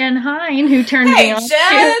listeners, Jen Hine, who turned me on Jen,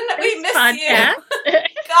 to we miss podcast. You.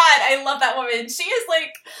 God, I love that woman. She is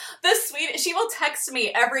like the sweetest. She will text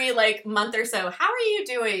me every like month or so. How are you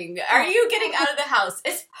doing? Are you getting out of the house?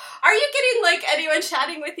 Are you getting like anyone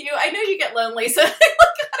chatting with you? I know you get lonely, so God,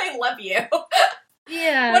 I love you.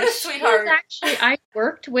 Yeah. What a sweetheart. I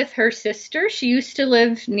worked with her sister. She used to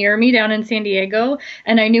live near me down in San Diego,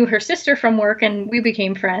 and I knew her sister from work, and we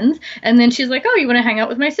became friends. And then she's like, oh, you want to hang out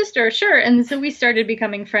with my sister? Sure. And so we started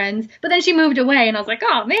becoming friends. But then she moved away, and I was like,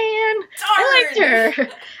 oh, man, I liked her.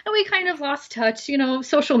 And we kind of lost touch,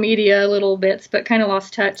 social media a little bits, but kind of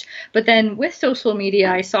lost touch. But then with social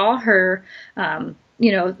media, I saw her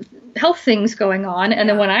health things going on. And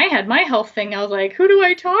then when I had my health thing, I was like, who do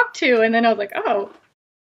I talk to? And then I was like, oh,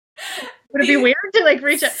 would it be weird to like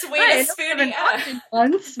reach out? Sweetest foodie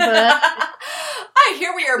once, but I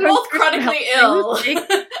hear we are both chronically ill.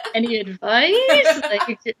 Like, any advice?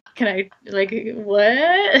 Like, can I, like,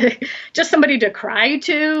 what? Just somebody to cry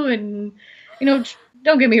to. And,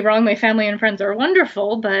 don't get me wrong, my family and friends are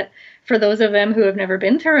wonderful, but for those of them who have never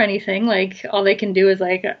been through anything, like, all they can do is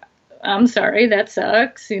like, I'm sorry, that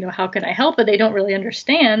sucks. How can I help? But they don't really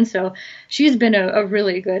understand. So she's been a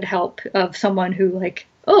really good help of someone who, like,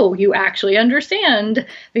 oh, you actually understand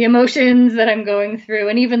the emotions that I'm going through.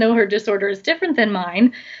 And even though her disorder is different than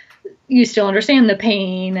mine, you still understand the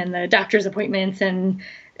pain and the doctor's appointments and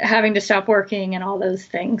having to stop working and all those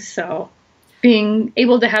things. So being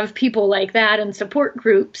able to have people like that and support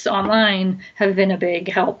groups online have been a big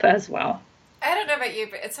help as well. I don't know about you,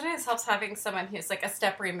 but it sometimes helps having someone who's like a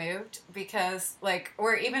step removed, because like,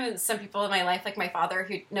 or even some people in my life, like my father,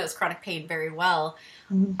 who knows chronic pain very well,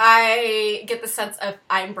 I get the sense of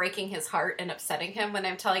I'm breaking his heart and upsetting him when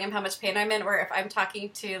I'm telling him how much pain I'm in. Or if I'm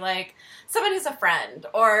talking to like someone who's a friend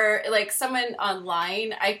or like someone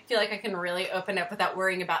online, I feel like I can really open up without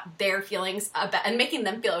worrying about their feelings about, and making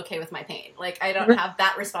them feel okay with my pain. Like I don't have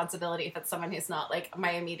that responsibility if it's someone who's not like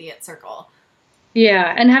my immediate circle.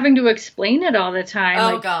 Yeah, and having to explain it all the time.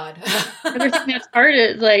 Oh, like, God. Everything that's hard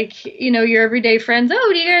is like, your everyday friends,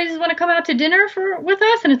 oh, do you guys want to come out to dinner with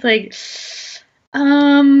us? And it's like,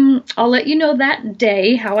 I'll let you know that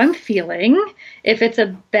day how I'm feeling. If it's a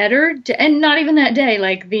better day, and not even that day,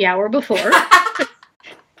 like the hour before.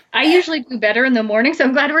 I usually do better in the morning, so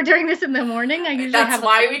I'm glad we're doing this in the morning. I usually That's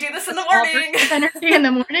why we do this in the morning. Energy in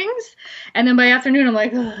the mornings, and then by afternoon, I'm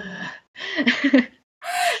like, ugh.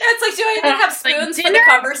 It's like, do I even have spoons for the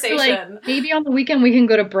conversation? Like, maybe on the weekend we can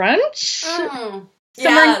go to brunch.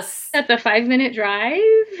 Yes. That's a 5-minute drive,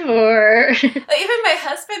 or even my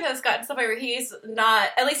husband has gotten to the point where he's not,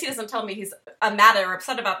 at least he doesn't tell me he's mad or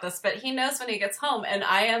upset about this, but he knows when he gets home and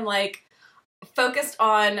I am like focused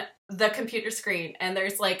on the computer screen and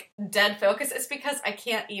there's like dead focus. It's because I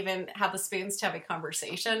can't even have the spoons to have a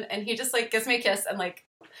conversation. And he just like gives me a kiss and like,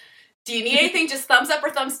 do you need anything? Just thumbs up or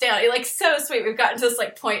thumbs down. You're like so sweet. We've gotten to this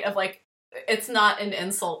like point of like, it's not an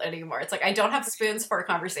insult anymore. It's like, I don't have spoons for a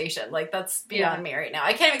conversation. Like that's beyond me right now.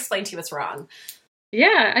 I can't even explain to you what's wrong.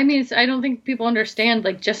 Yeah. I mean, I don't think people understand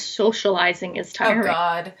like just socializing is tiring. Oh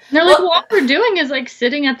God. And they're like, well, all we're doing is like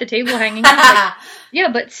sitting at the table hanging out. Like, yeah,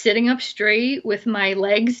 but sitting up straight with my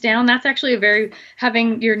legs down, that's actually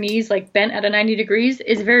having your knees like bent at a 90 degrees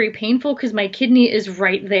is very painful because my kidney is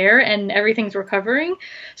right there and everything's recovering.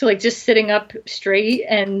 So like just sitting up straight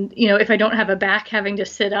and, if I don't have a back, having to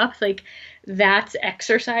sit up, like that's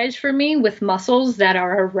exercise for me with muscles that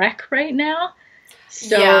are a wreck right now.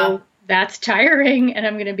 So that's tiring and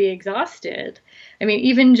I'm going to be exhausted. I mean,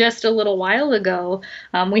 even just a little while ago,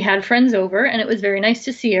 we had friends over and it was very nice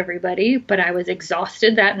to see everybody, but I was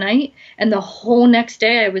exhausted that night. And the whole next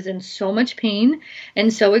day I was in so much pain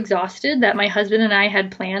and so exhausted that my husband and I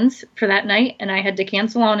had plans for that night and I had to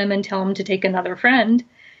cancel on him and tell him to take another friend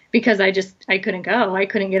because I couldn't go. I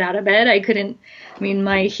couldn't get out of bed.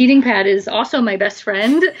 My heating pad is also my best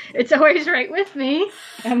friend. It's always right with me.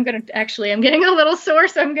 I'm getting a little sore,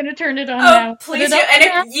 so I'm going to turn it on now. Please do. And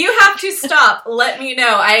if you have to stop, let me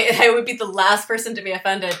know. I would be the last person to be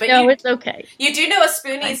offended. But no, it's okay. You do know a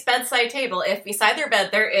Spoonie's bedside table. If beside their bed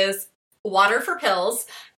there is water for pills,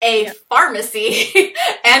 a pharmacy,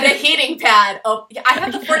 and a heating pad. Oh, I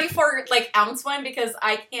have the 44 ounce one because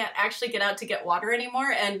I can't actually get out to get water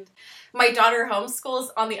anymore, and my daughter homeschools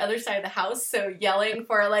on the other side of the house, so yelling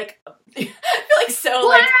for I feel like so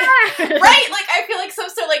right, I feel like so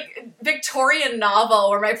Victorian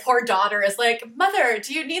novel where my poor daughter is like, "Mother,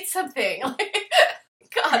 do you need something?"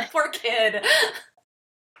 God, poor kid.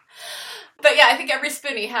 But yeah, I think every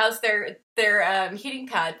Spoonie has their heating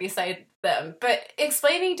pad beside them. But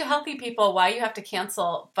explaining to healthy people why you have to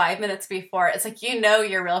cancel 5 minutes before, it's like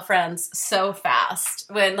your real friends so fast.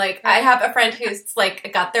 When I have a friend who's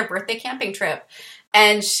got their birthday camping trip,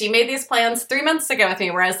 and she made these plans 3 months ago with me,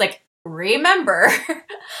 where I was like, remember,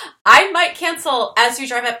 I might cancel as you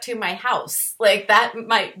drive up to my house. That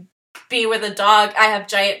might be with a dog. I have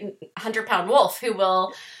giant 100-pound wolf who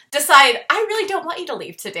will decide, I really don't want you to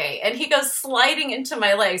leave today. And he goes sliding into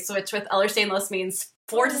my legs, which with Ehlers-Danlos means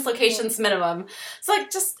 4 dislocations minimum. So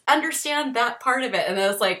just understand that part of it. And I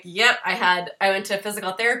was like, yep, I went to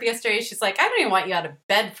physical therapy yesterday. She's like, I don't even want you out of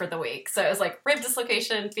bed for the week. So it was rib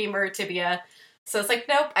dislocation, femur, tibia. So it's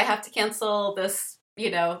nope, I have to cancel this,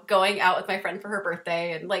 going out with my friend for her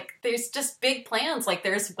birthday. And there's just big plans.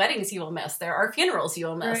 There's weddings you will miss. There are funerals you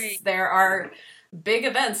will miss. Right. There are big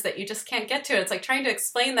events that you just can't get to. It's like trying to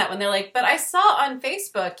explain that when they're like, but I saw on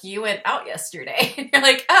Facebook you went out yesterday. And you're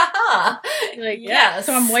like, aha. You're like, yeah, yes.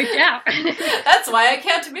 So I'm wiped out. That's why I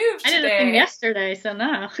can't move today. I did a thing yesterday, so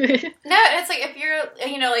no. No, it's like if you're,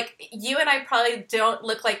 you know, like you and I probably don't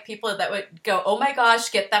look like people that would go, oh my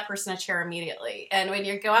gosh, get that person a chair immediately. And when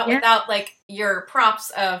you go out without like your props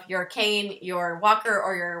of your cane, your walker,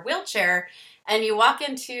 or your wheelchair, and you walk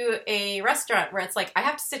into a restaurant where it's like, I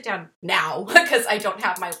have to sit down now because I don't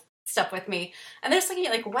have my stuff with me. And they're just looking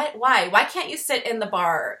at like, what? Why can't you sit in the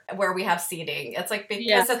bar where we have seating? It's like,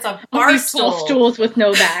 because it's a bar stool. Tall stools with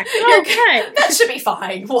no back. Okay. That should be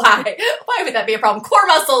fine. Why? Why would that be a problem? Core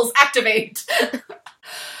muscles, activate.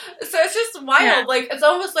 So it's just wild. Yeah. Like, it's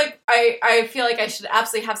almost like I feel like I should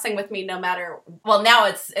absolutely have something with me no matter. Well, now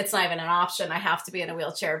it's not even an option. I have to be in a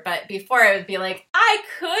wheelchair. But before I would be like, I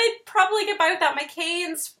could probably get by without my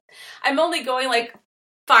canes. I'm only going like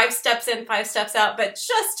 5 steps in, 5 steps out. But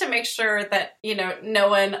just to make sure that, you know, no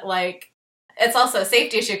one like, it's also a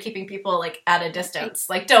safety issue keeping people like at a distance.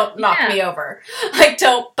 Like, don't knock me over. Like,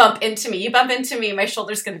 don't bump into me. You bump into me, my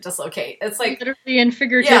shoulder's going to dislocate. It's like literally and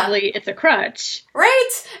figuratively, it's a crutch. Right?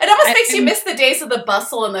 It almost makes you miss the days of the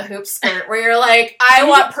bustle and the hoop skirt where you're like, I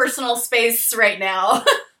want personal space right now.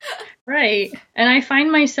 Right. And I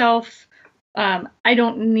find myself, I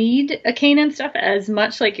don't need a cane and stuff as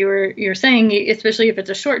much, like you're saying, especially if it's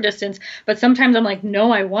a short distance. But sometimes I'm like,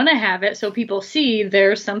 no, I want to have it so people see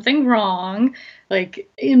there's something wrong. Like,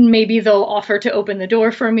 maybe they'll offer to open the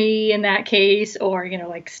door for me in that case, or, you know,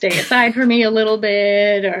 like stay aside for me a little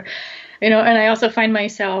bit, or, you know. And I also find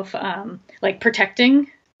myself like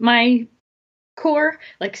protecting my core,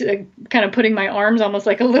 like kind of putting my arms almost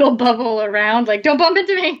like a little bubble around, like, don't bump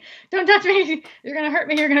into me, don't touch me, you're gonna hurt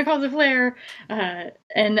me, you're gonna cause a flare.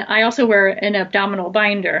 And I also wear an abdominal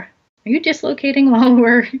binder. Are you dislocating while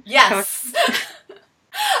we're Yes.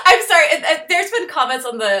 I'm sorry. There's been comments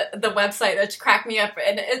on the website that crack me up,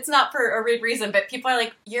 and it's not for a rude reason, but people are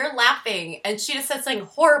like, you're laughing, and she just said something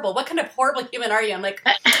horrible. What kind of horrible human are you? I'm like,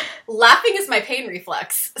 laughing is my pain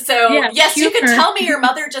reflex. So, yes, you can tell me your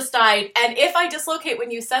mother just died, and if I dislocate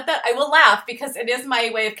when you said that, I will laugh, because it is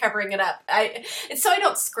my way of covering it up. It's so I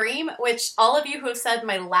don't scream, which all of you who have said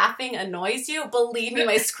my laughing annoys you, believe me,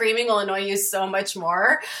 my screaming will annoy you so much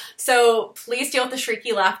more. So, please deal with the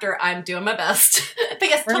shrieky laughter. I'm doing my best. But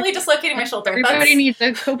yes, totally dislocating my shoulder. Everybody needs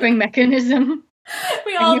a coping mechanism.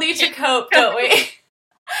 We all need to cope, don't we?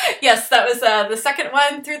 Yes, that was the second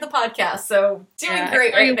one through the podcast. So doing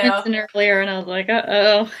great right now. Earlier, and I was like,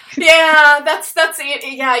 uh-oh. Yeah, that's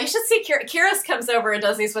it. Yeah, you should see Kyrus comes over and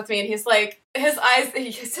does these with me, and he's like, his eyes,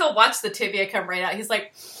 he'll watch the tibia come right out. He's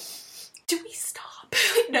like, do we stop?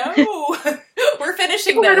 No, we're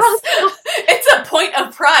finishing this. It's a point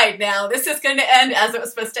of pride now. This is going to end as it was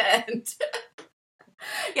supposed to end.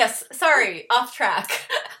 Yes, sorry, off track.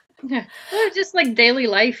 Yeah, well, it's just like daily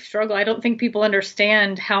life struggle. I don't think people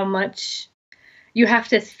understand how much you have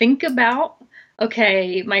to think about.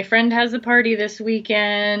 Okay, my friend has a party this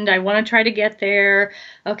weekend. I want to try to get there.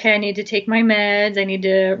 Okay, I need to take my meds. I need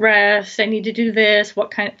to rest. I need to do this.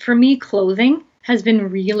 For me, clothing has been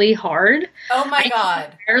really hard. Oh my God.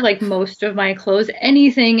 I wear like most of my clothes,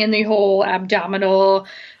 anything in the whole abdominal,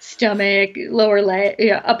 stomach, lower leg,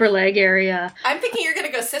 upper leg area. I'm thinking you're going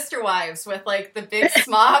to go Sister Wives with like the big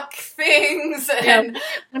smock things. And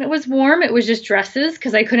when it was warm, it was just dresses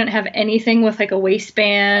because I couldn't have anything with like a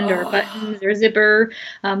waistband or buttons or zipper.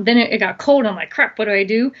 Then it got cold. I'm like, crap, what do I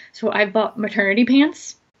do? So I bought maternity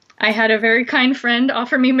pants. I had a very kind friend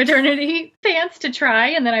offer me maternity pants to try,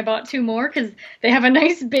 and then I bought 2 more because they have a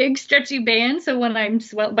nice big stretchy band. So when I'm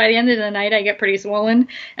by the end of the night, I get pretty swollen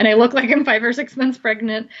and I look like I'm 5 or 6 months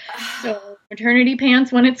pregnant. So maternity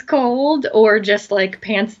pants when it's cold, or just like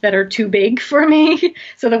pants that are too big for me.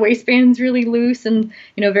 So the waistband's really loose, and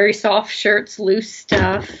very soft shirts, loose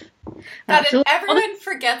stuff. Everyone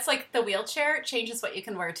forgets like the wheelchair changes what you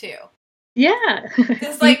can wear too. Yeah.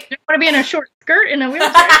 It's like, you don't want to be in a short skirt in a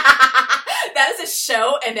wheelchair. That is a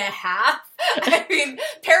show and a half. I mean,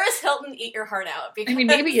 Paris Hilton, eat your heart out. Because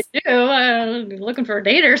maybe you do. Looking for a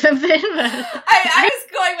date or something. I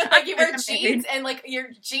was going with like you wear jeans and like your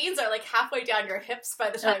jeans are like halfway down your hips by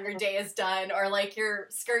the time your day is done, or like your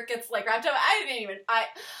skirt gets like wrapped up.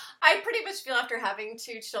 I pretty much feel after having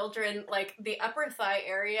 2 children, like the upper thigh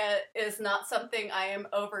area is not something I am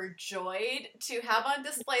overjoyed to have on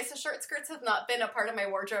display. So short skirts have not been a part of my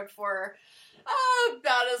wardrobe for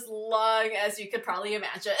about as long as you could probably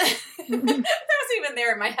imagine. That was even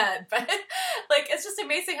there in my head, but like it's just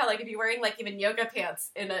amazing how like if you're wearing like even yoga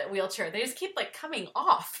pants in a wheelchair, they just keep like coming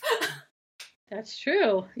off. That's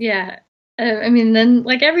true. Yeah. I mean, then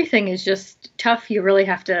like everything is just tough. You really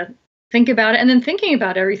have to think about it. And then thinking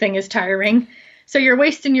about everything is tiring. So you're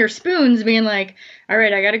wasting your spoons being like, all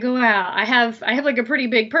right, I got to go out. I have like a pretty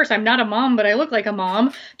big purse. I'm not a mom, but I look like a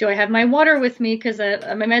mom. Do I have my water with me? Because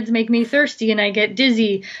my meds make me thirsty and I get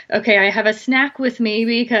dizzy. Okay, I have a snack with me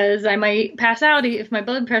because I might pass out if my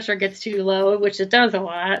blood pressure gets too low, which it does a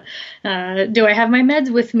lot. Do I have my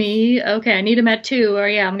meds with me? Okay, I need them at 2. Or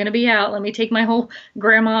yeah, I'm going to be out. Let me take my whole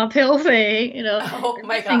grandma pill thing. Oh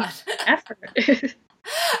my God. Effort.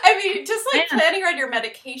 I mean, just like planning around your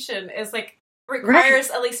medication is like, requires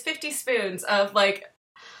at least 50 spoons of like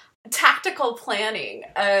tactical planning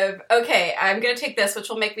of, okay, I'm going to take this, which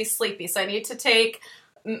will make me sleepy. So I need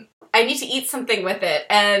to eat something with it.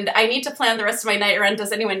 And I need to plan the rest of my night around,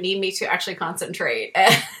 does anyone need me to actually concentrate?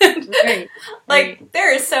 And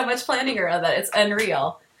there is so much planning around that. It's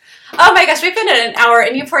unreal. Oh my gosh, we've been at an hour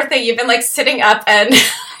and you poor thing, you've been like sitting up and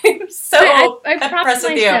I'm so impressed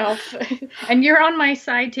with you. And you're on my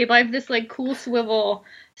side table. I have this like cool swivel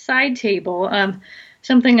side table.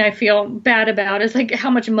 Something I feel bad about is like how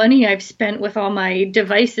much money I've spent with all my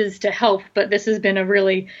devices to help, but this has been a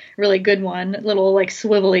really, really good one, little like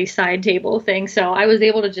swivelly side table thing. So I was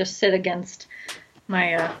able to just sit against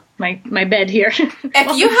my my bed here.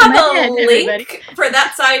 If you have a link for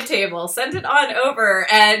that side table, send it on over.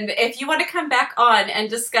 And if you want to come back on and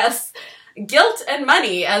discuss guilt and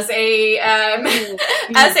money as a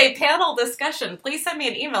as a panel discussion, please send me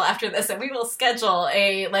an email after this and we will schedule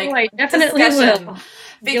a I definitely discussion will.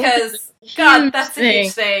 Because God, that's a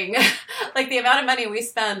huge thing. Like the amount of money we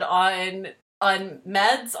spend on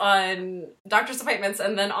meds, on doctor's appointments,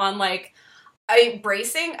 and then on like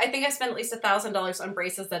bracing. I think I spent at least $1,000 on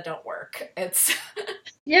braces that don't work. It's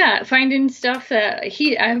finding stuff that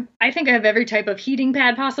I think I have every type of heating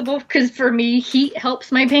pad possible because for me heat helps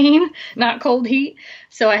my pain, not cold heat.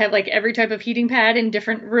 So I have like every type of heating pad in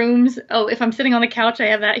different rooms. Oh, if I'm sitting on the couch, I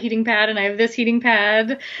have that heating pad, and I have this heating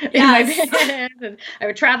pad in my bed. And I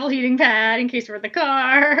have a travel heating pad in case we're in the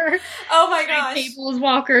car. Oh my gosh! Tables,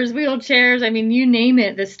 walkers, wheelchairs. I mean, you name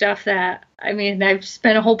it. The stuff that I've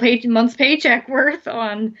spent a whole month's paycheck worth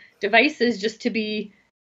on devices just to be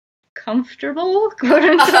comfortable, quote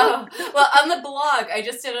unquote. Well, on the blog, I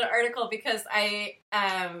just did an article because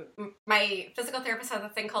my physical therapist has a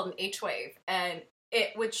thing called an H-wave, and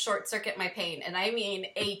it would short circuit my pain. And I mean,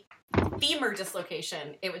 a femur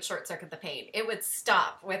dislocation, it would short circuit the pain. It would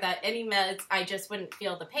stop without any meds. I just wouldn't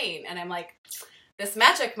feel the pain. And I'm like, this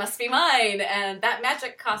magic must be mine. And that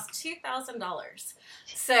magic cost $2,000.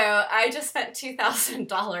 So I just spent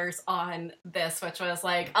 $2,000 on this, which was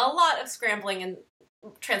like a lot of scrambling and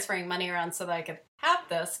transferring money around so that I could have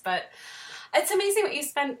this. But it's amazing what you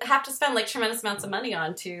have to spend like tremendous amounts of money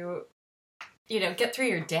on to, get through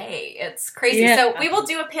your day. It's crazy. Yeah. So we will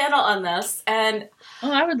do a panel on this. And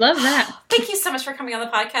I would love that. Thank you so much for coming on the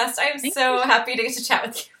podcast. I'm so happy to get to chat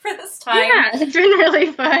with you for this time. Yeah, it's been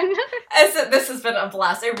really fun. This has been a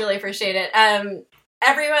blast. I really appreciate it.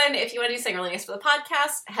 Everyone, if you want to do something really nice for the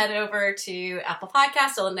podcast, head over to Apple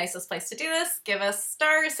Podcasts, still the nicest place to do this. Give us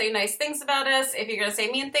stars, say nice things about us. If you're going to say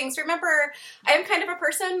mean things, remember, I am kind of a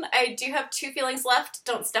person. I do have 2 feelings left.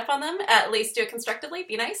 Don't step on them. At least do it constructively.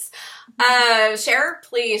 Be nice.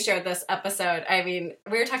 Please share this episode. I mean,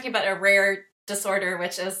 we're talking about a rare disorder,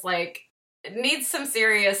 which is like, needs some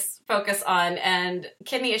serious focus on, and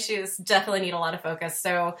kidney issues definitely need a lot of focus.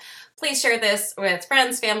 So please share this with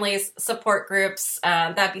friends, families, support groups.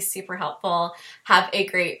 That'd be super helpful. Have a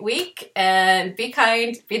great week and be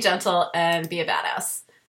kind, be gentle, and be a badass.